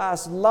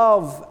steadfast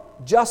love,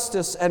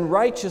 justice, and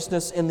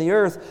righteousness in the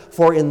earth.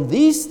 For in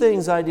these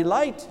things I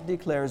delight,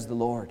 declares the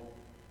Lord.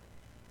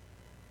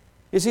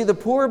 You see, the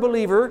poor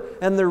believer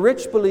and the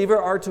rich believer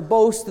are to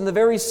boast in the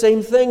very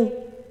same thing.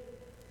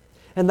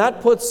 And that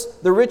puts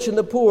the rich and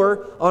the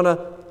poor on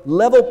a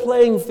level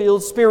playing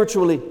field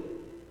spiritually.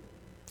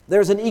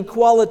 There's an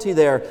equality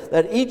there,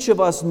 that each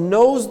of us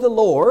knows the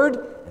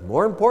Lord, and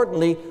more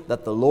importantly,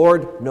 that the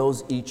Lord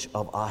knows each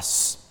of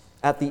us.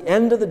 At the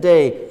end of the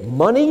day,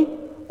 money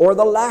or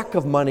the lack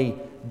of money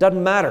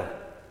doesn't matter.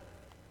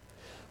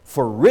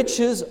 For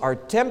riches are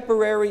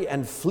temporary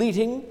and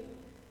fleeting,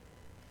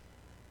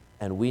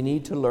 and we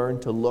need to learn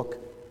to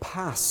look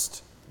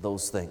past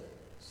those things.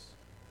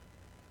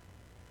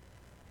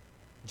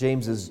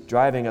 James is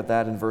driving at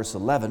that in verse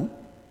 11.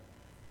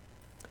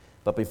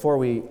 But before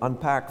we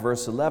unpack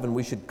verse 11,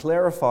 we should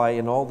clarify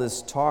in all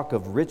this talk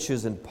of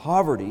riches and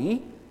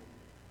poverty,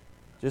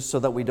 just so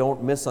that we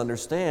don't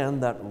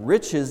misunderstand, that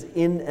riches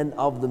in and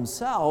of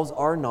themselves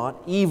are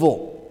not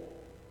evil.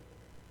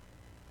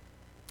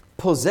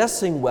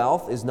 Possessing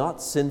wealth is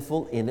not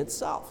sinful in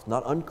itself,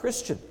 not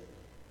unchristian.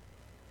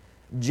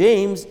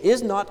 James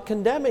is not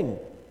condemning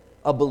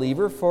a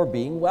believer for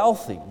being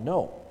wealthy.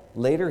 No.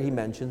 Later he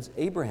mentions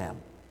Abraham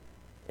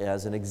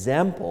as an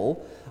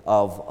example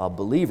of a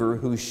believer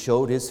who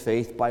showed his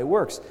faith by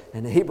works.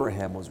 And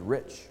Abraham was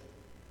rich.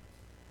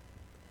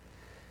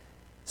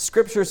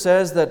 Scripture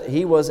says that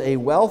he was a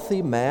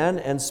wealthy man,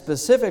 and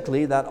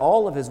specifically that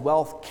all of his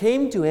wealth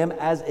came to him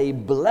as a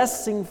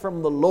blessing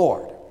from the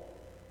Lord.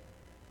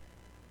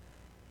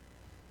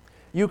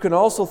 You can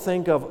also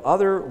think of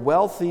other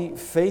wealthy,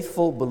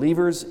 faithful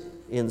believers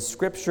in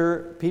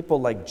Scripture,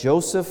 people like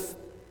Joseph,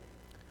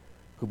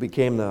 who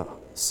became the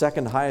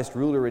second highest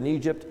ruler in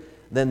Egypt.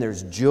 Then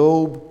there's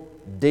Job,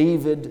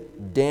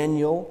 David,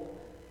 Daniel.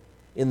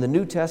 In the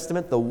New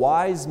Testament, the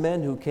wise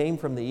men who came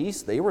from the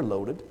east, they were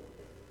loaded.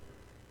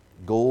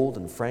 Gold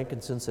and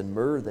frankincense and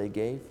myrrh they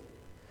gave.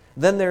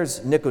 Then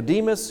there's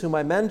Nicodemus, whom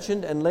I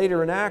mentioned, and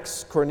later in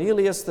Acts,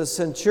 Cornelius the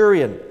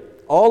centurion.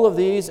 All of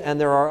these, and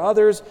there are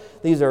others,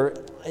 these are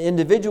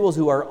individuals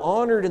who are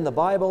honored in the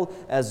Bible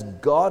as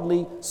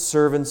godly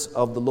servants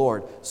of the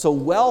Lord. So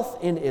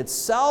wealth in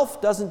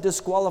itself doesn't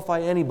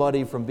disqualify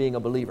anybody from being a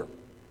believer.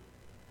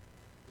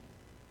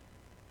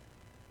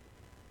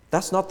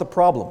 That's not the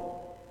problem,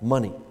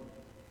 money.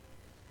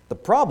 The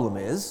problem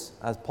is,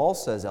 as Paul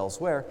says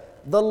elsewhere,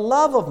 the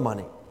love of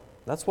money.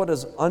 That's what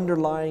is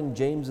underlying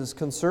James's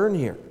concern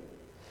here.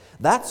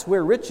 That's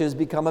where riches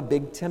become a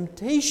big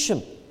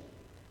temptation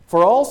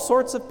for all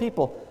sorts of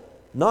people,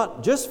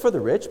 not just for the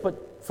rich,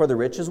 but for the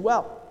rich as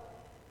well.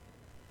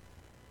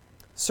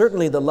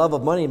 Certainly the love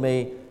of money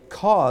may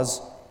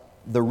cause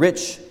the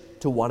rich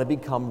to want to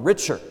become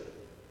richer.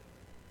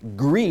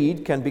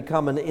 Greed can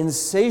become an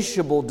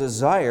insatiable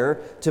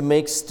desire to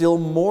make still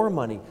more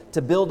money,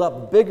 to build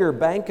up bigger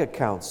bank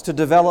accounts, to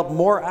develop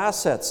more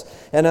assets.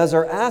 And as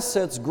our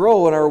assets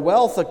grow and our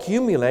wealth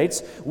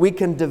accumulates, we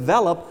can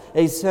develop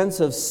a sense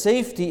of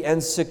safety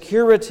and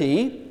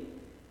security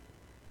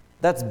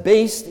that's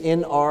based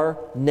in our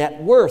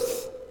net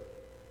worth.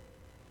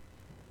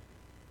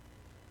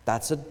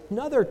 That's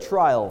another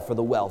trial for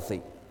the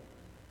wealthy.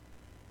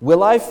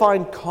 Will I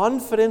find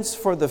confidence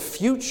for the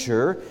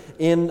future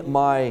in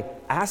my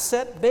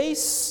asset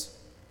base?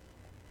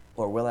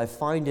 Or will I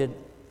find it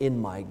in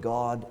my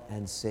God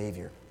and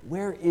Savior?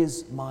 Where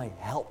is my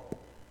help?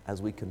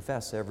 As we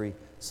confess every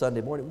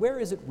Sunday morning, where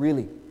is it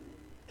really?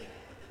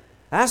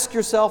 Ask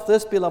yourself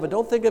this, beloved.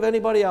 Don't think of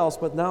anybody else,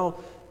 but now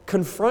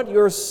confront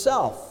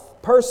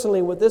yourself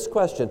personally with this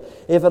question.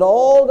 If it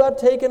all got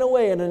taken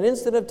away in an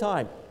instant of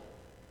time,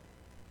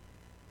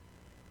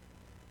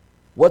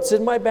 what's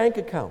in my bank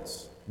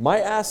accounts?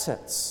 My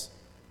assets,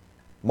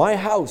 my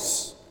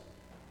house.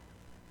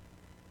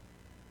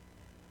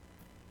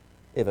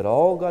 If it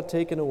all got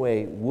taken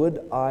away,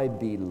 would I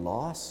be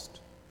lost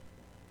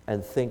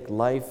and think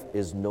life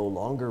is no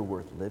longer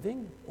worth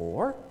living?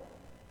 Or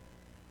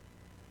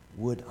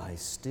would I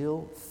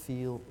still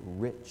feel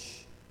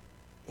rich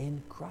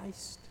in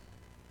Christ?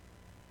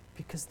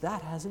 Because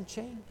that hasn't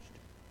changed.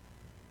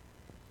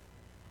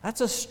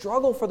 That's a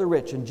struggle for the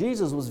rich, and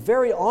Jesus was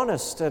very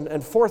honest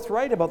and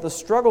forthright about the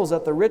struggles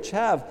that the rich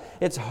have.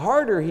 It's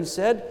harder, he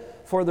said,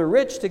 for the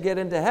rich to get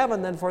into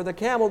heaven than for the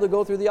camel to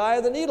go through the eye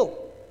of the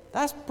needle.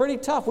 That's pretty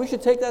tough. We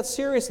should take that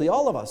seriously,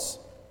 all of us.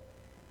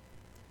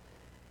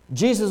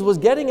 Jesus was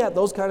getting at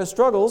those kind of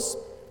struggles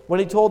when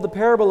he told the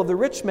parable of the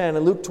rich man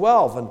in Luke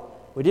 12. And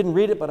we didn't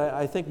read it, but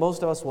I think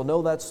most of us will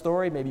know that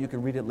story. Maybe you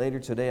can read it later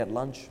today at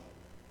lunch.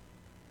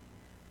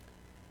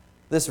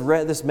 This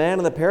man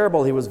in the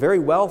parable, he was very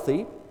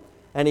wealthy.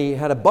 And he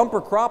had a bumper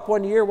crop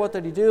one year. What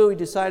did he do? He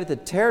decided to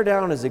tear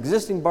down his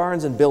existing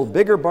barns and build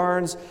bigger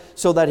barns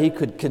so that he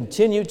could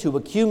continue to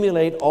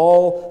accumulate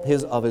all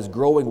of his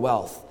growing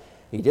wealth.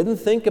 He didn't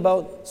think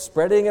about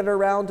spreading it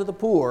around to the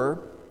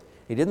poor.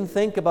 He didn't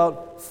think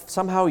about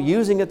somehow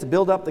using it to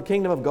build up the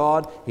kingdom of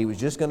God. He was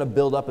just going to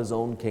build up his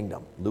own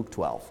kingdom. Luke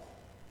 12.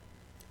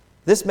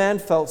 This man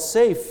felt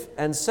safe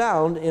and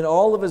sound in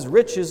all of his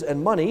riches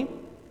and money.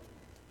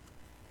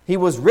 He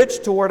was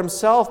rich toward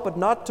himself, but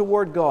not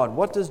toward God.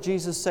 What does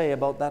Jesus say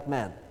about that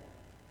man?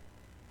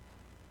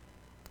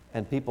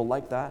 And people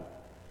like that?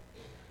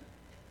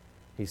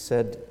 He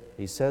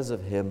says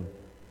of him,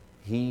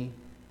 he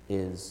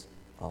is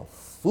a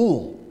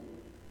fool.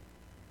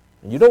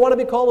 And you don't want to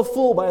be called a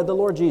fool by the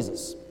Lord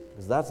Jesus,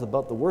 because that's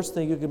about the worst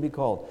thing you can be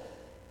called.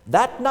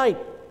 That night,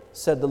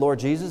 said the Lord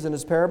Jesus in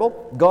his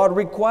parable, God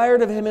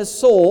required of him his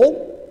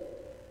soul,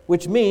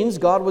 which means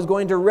God was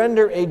going to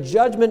render a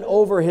judgment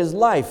over his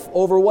life,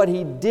 over what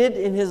he did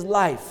in his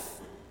life.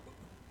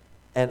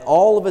 And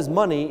all of his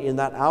money in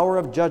that hour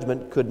of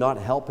judgment could not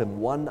help him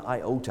one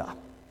iota.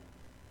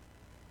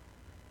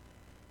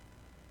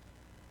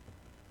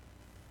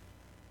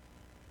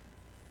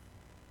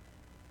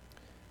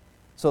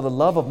 So the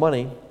love of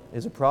money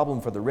is a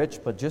problem for the rich,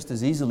 but just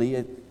as easily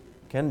it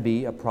can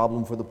be a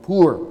problem for the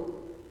poor.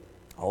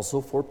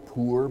 Also for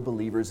poor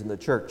believers in the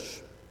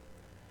church.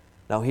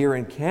 Now here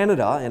in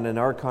Canada and in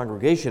our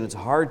congregation, it's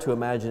hard to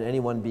imagine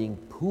anyone being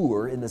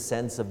poor in the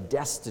sense of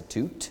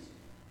destitute,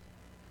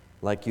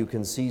 like you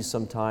can see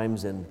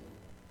sometimes in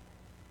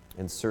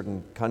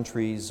certain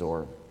countries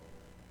or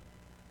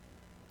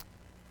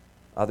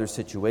other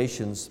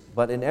situations.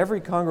 But in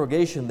every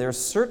congregation, there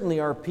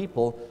certainly are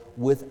people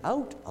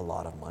without a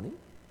lot of money.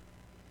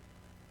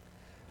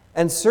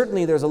 And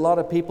certainly there's a lot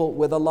of people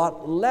with a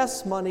lot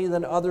less money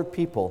than other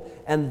people.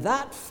 And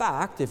that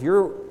fact, if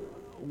you're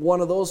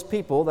one of those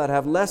people that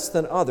have less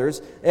than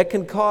others, it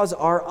can cause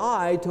our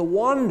eye to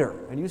wander.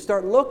 And you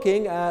start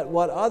looking at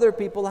what other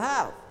people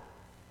have.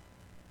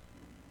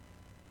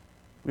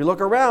 We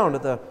look around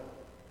at the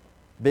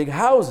big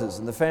houses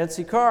and the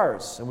fancy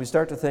cars, and we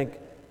start to think,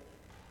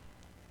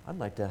 I'd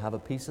like to have a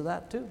piece of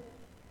that too.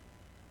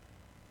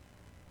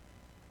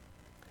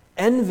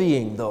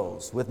 Envying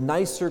those with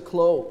nicer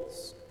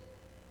clothes,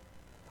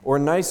 or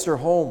nicer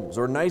homes,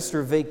 or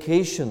nicer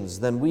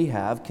vacations than we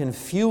have can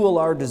fuel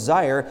our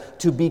desire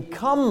to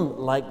become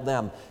like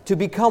them, to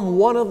become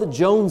one of the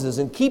Joneses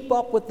and keep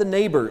up with the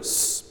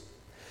neighbors.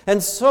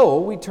 And so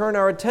we turn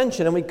our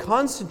attention and we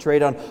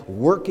concentrate on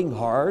working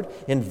hard,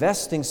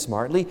 investing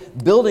smartly,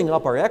 building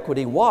up our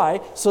equity.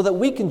 Why? So that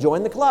we can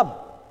join the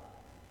club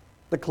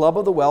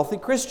of the wealthy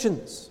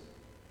Christians.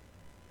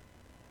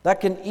 That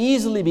can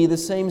easily be the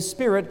same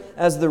spirit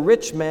as the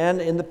rich man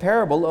in the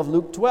parable of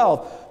Luke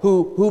 12,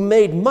 who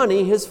made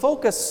money his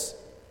focus.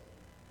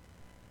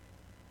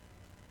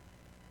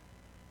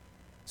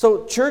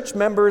 So church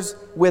members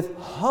with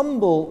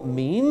humble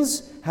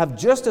means have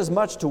just as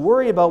much to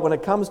worry about when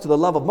it comes to the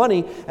love of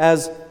money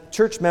as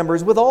church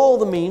members with all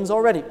the means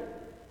already.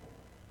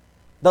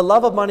 The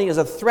love of money is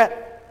a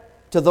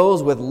threat to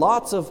those with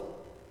lots of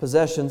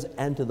possessions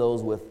and to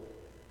those with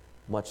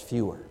much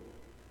fewer.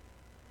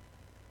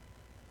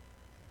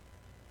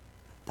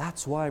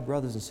 That's why,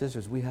 brothers and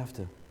sisters, we have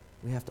to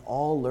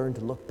all learn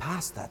to look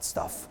past that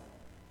stuff.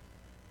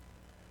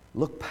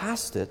 Look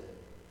past it.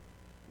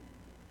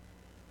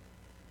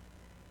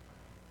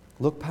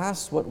 Look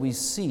past what we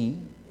see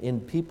in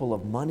people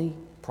of money,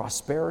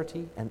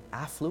 prosperity, and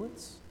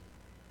affluence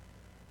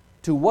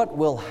to what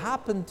will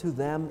happen to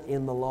them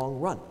in the long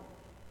run.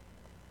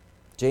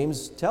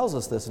 James tells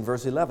us this in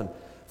verse 11.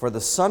 For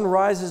the sun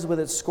rises with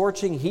its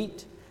scorching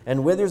heat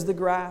and withers the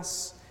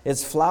grass.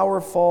 Its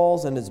flower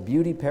falls and its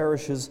beauty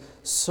perishes.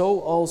 So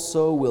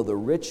also will the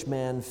rich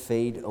man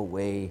fade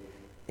away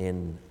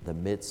in the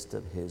midst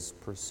of his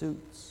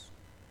pursuits.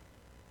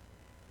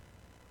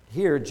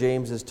 Here,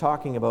 James is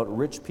talking about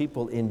rich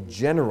people in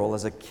general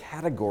as a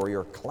category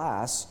or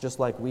class, just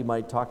like we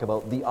might talk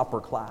about the upper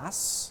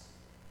class.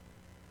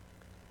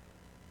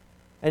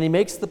 And he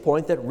makes the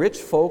point that rich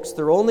folks,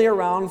 they're only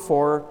around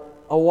for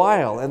a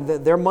while, and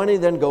their money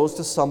then goes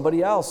to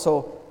somebody else.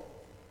 So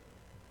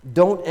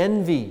don't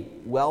envy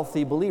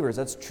wealthy believers.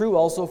 That's true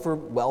also for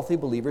wealthy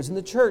believers in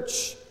the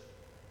church.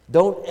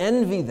 Don't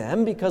envy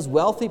them because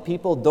wealthy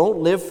people don't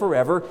live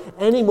forever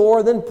any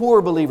more than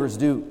poor believers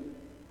do.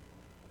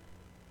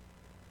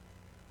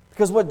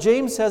 Because what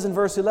James says in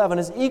verse 11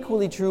 is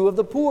equally true of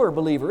the poor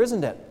believer,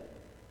 isn't it?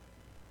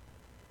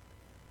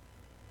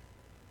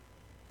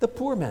 The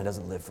poor man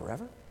doesn't live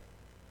forever.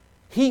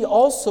 He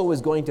also is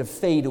going to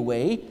fade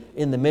away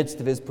in the midst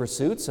of his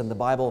pursuits, and the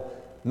Bible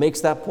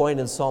makes that point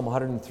in Psalm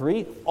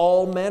 103.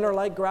 All men are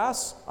like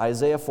grass.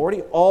 Isaiah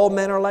 40, all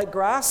men are like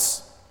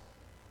grass.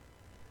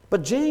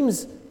 But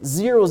James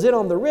zeroes in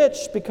on the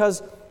rich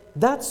because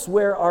that's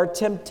where our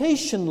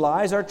temptation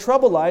lies, our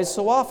trouble lies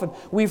so often.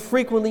 We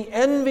frequently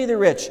envy the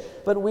rich,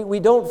 but we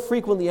don't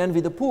frequently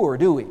envy the poor,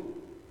 do we?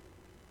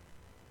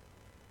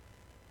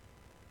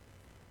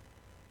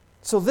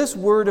 So this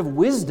word of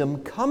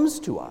wisdom comes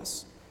to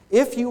us.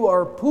 If you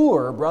are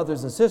poor,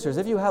 brothers and sisters,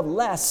 if you have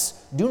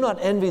less, do not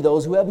envy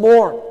those who have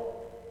more.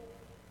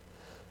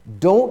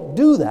 Don't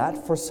do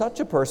that, for such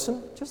a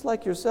person, just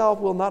like yourself,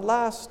 will not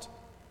last.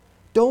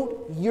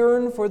 Don't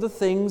yearn for the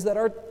things that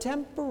are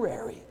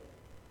temporary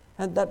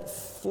and that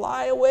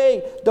fly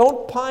away.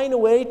 Don't pine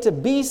away to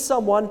be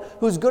someone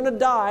who's going to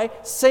die,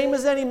 same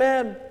as any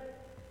man.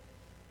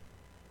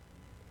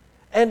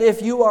 And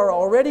if you are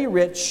already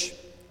rich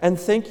and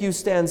think you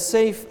stand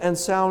safe and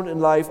sound in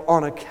life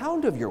on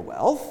account of your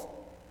wealth,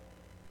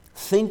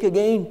 think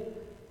again,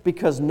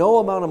 because no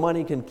amount of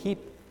money can keep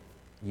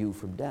you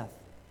from death.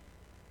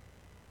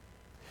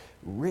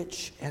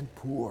 Rich and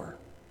poor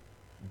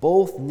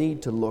both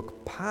need to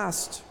look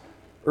past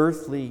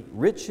earthly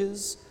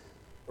riches,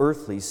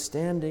 earthly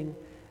standing,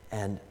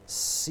 and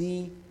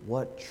see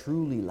what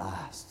truly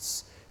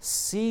lasts.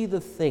 See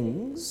the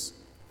things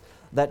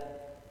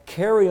that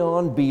carry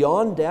on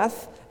beyond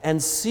death,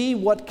 and see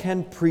what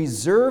can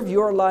preserve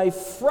your life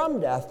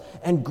from death,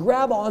 and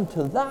grab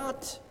onto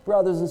that,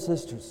 brothers and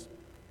sisters.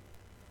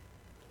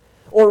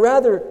 Or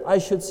rather, I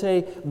should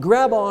say,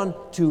 grab on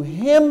to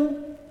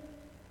Him,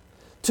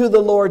 to the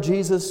Lord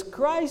Jesus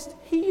Christ.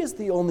 He is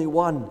the only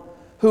one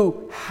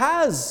who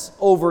has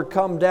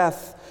overcome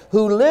death,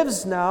 who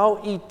lives now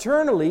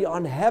eternally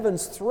on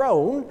heaven's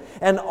throne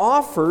and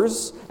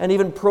offers and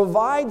even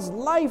provides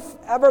life,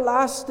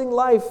 everlasting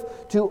life,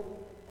 to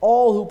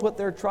all who put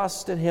their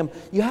trust in Him.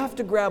 You have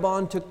to grab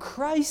on to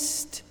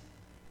Christ.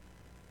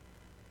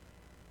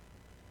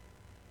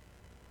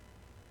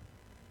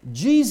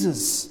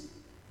 Jesus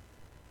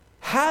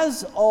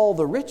has all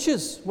the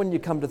riches when you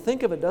come to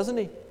think of it, doesn't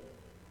He?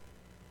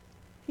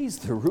 He's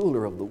the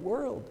ruler of the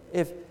world.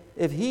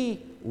 If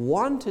He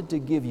wanted to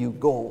give you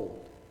gold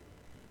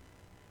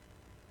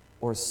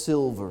or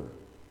silver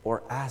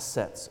or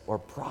assets or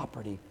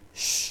property,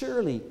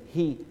 surely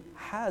He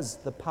has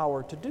the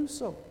power to do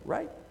so,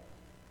 right?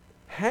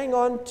 Hang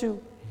on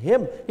to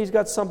Him. He's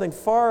got something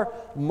far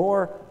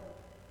more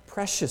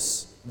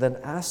precious than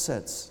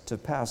assets to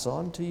pass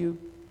on to you.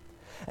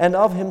 And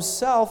of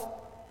Himself,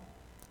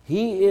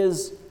 He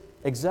is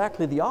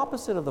exactly the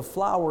opposite of the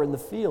flower in the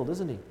field,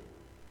 isn't He?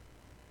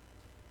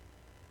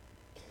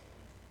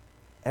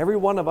 Every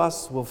one of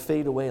us will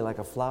fade away like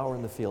a flower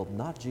in the field,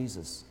 not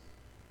Jesus.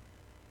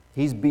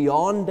 He's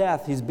beyond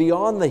death. He's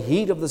beyond the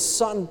heat of the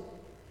sun.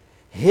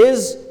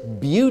 His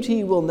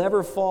beauty will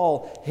never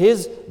fall.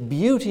 His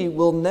beauty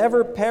will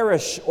never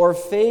perish or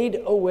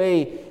fade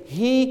away.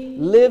 He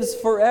lives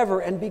forever,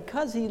 and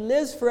because He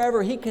lives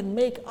forever, He can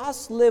make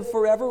us live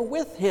forever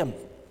with Him.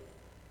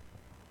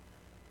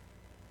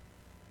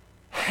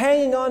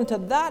 Hanging on to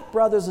that,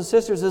 brothers and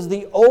sisters, is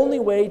the only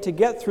way to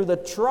get through the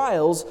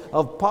trials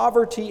of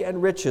poverty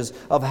and riches,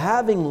 of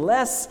having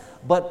less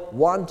but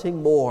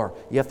wanting more.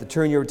 You have to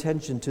turn your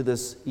attention to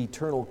this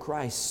eternal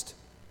Christ,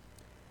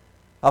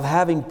 of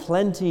having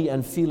plenty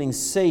and feeling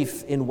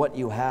safe in what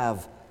you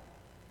have.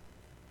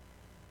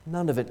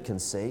 None of it can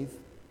save.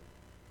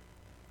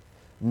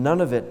 None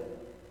of it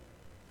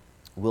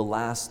will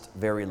last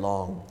very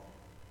long.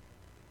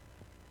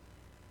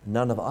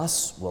 None of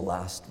us will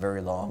last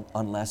very long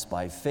unless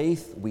by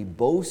faith we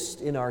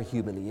boast in our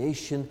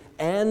humiliation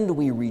and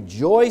we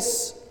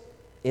rejoice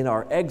in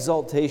our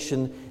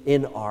exaltation,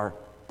 in our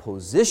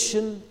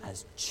position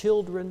as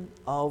children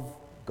of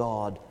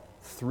God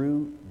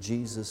through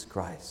Jesus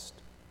Christ.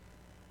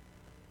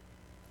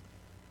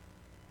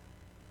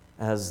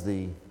 As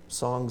the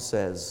song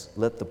says,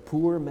 let the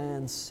poor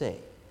man say,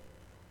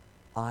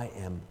 I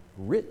am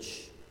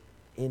rich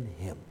in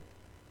him.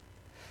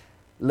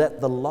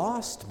 Let the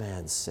lost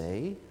man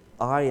say,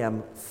 I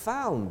am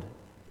found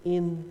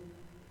in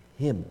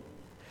him.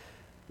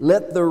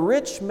 Let the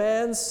rich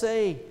man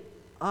say,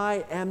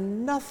 I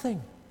am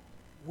nothing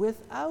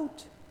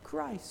without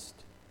Christ.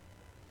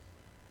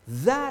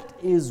 That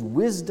is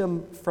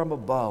wisdom from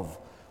above,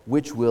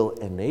 which will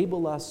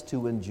enable us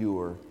to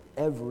endure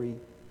every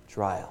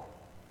trial.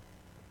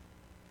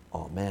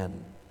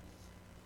 Amen.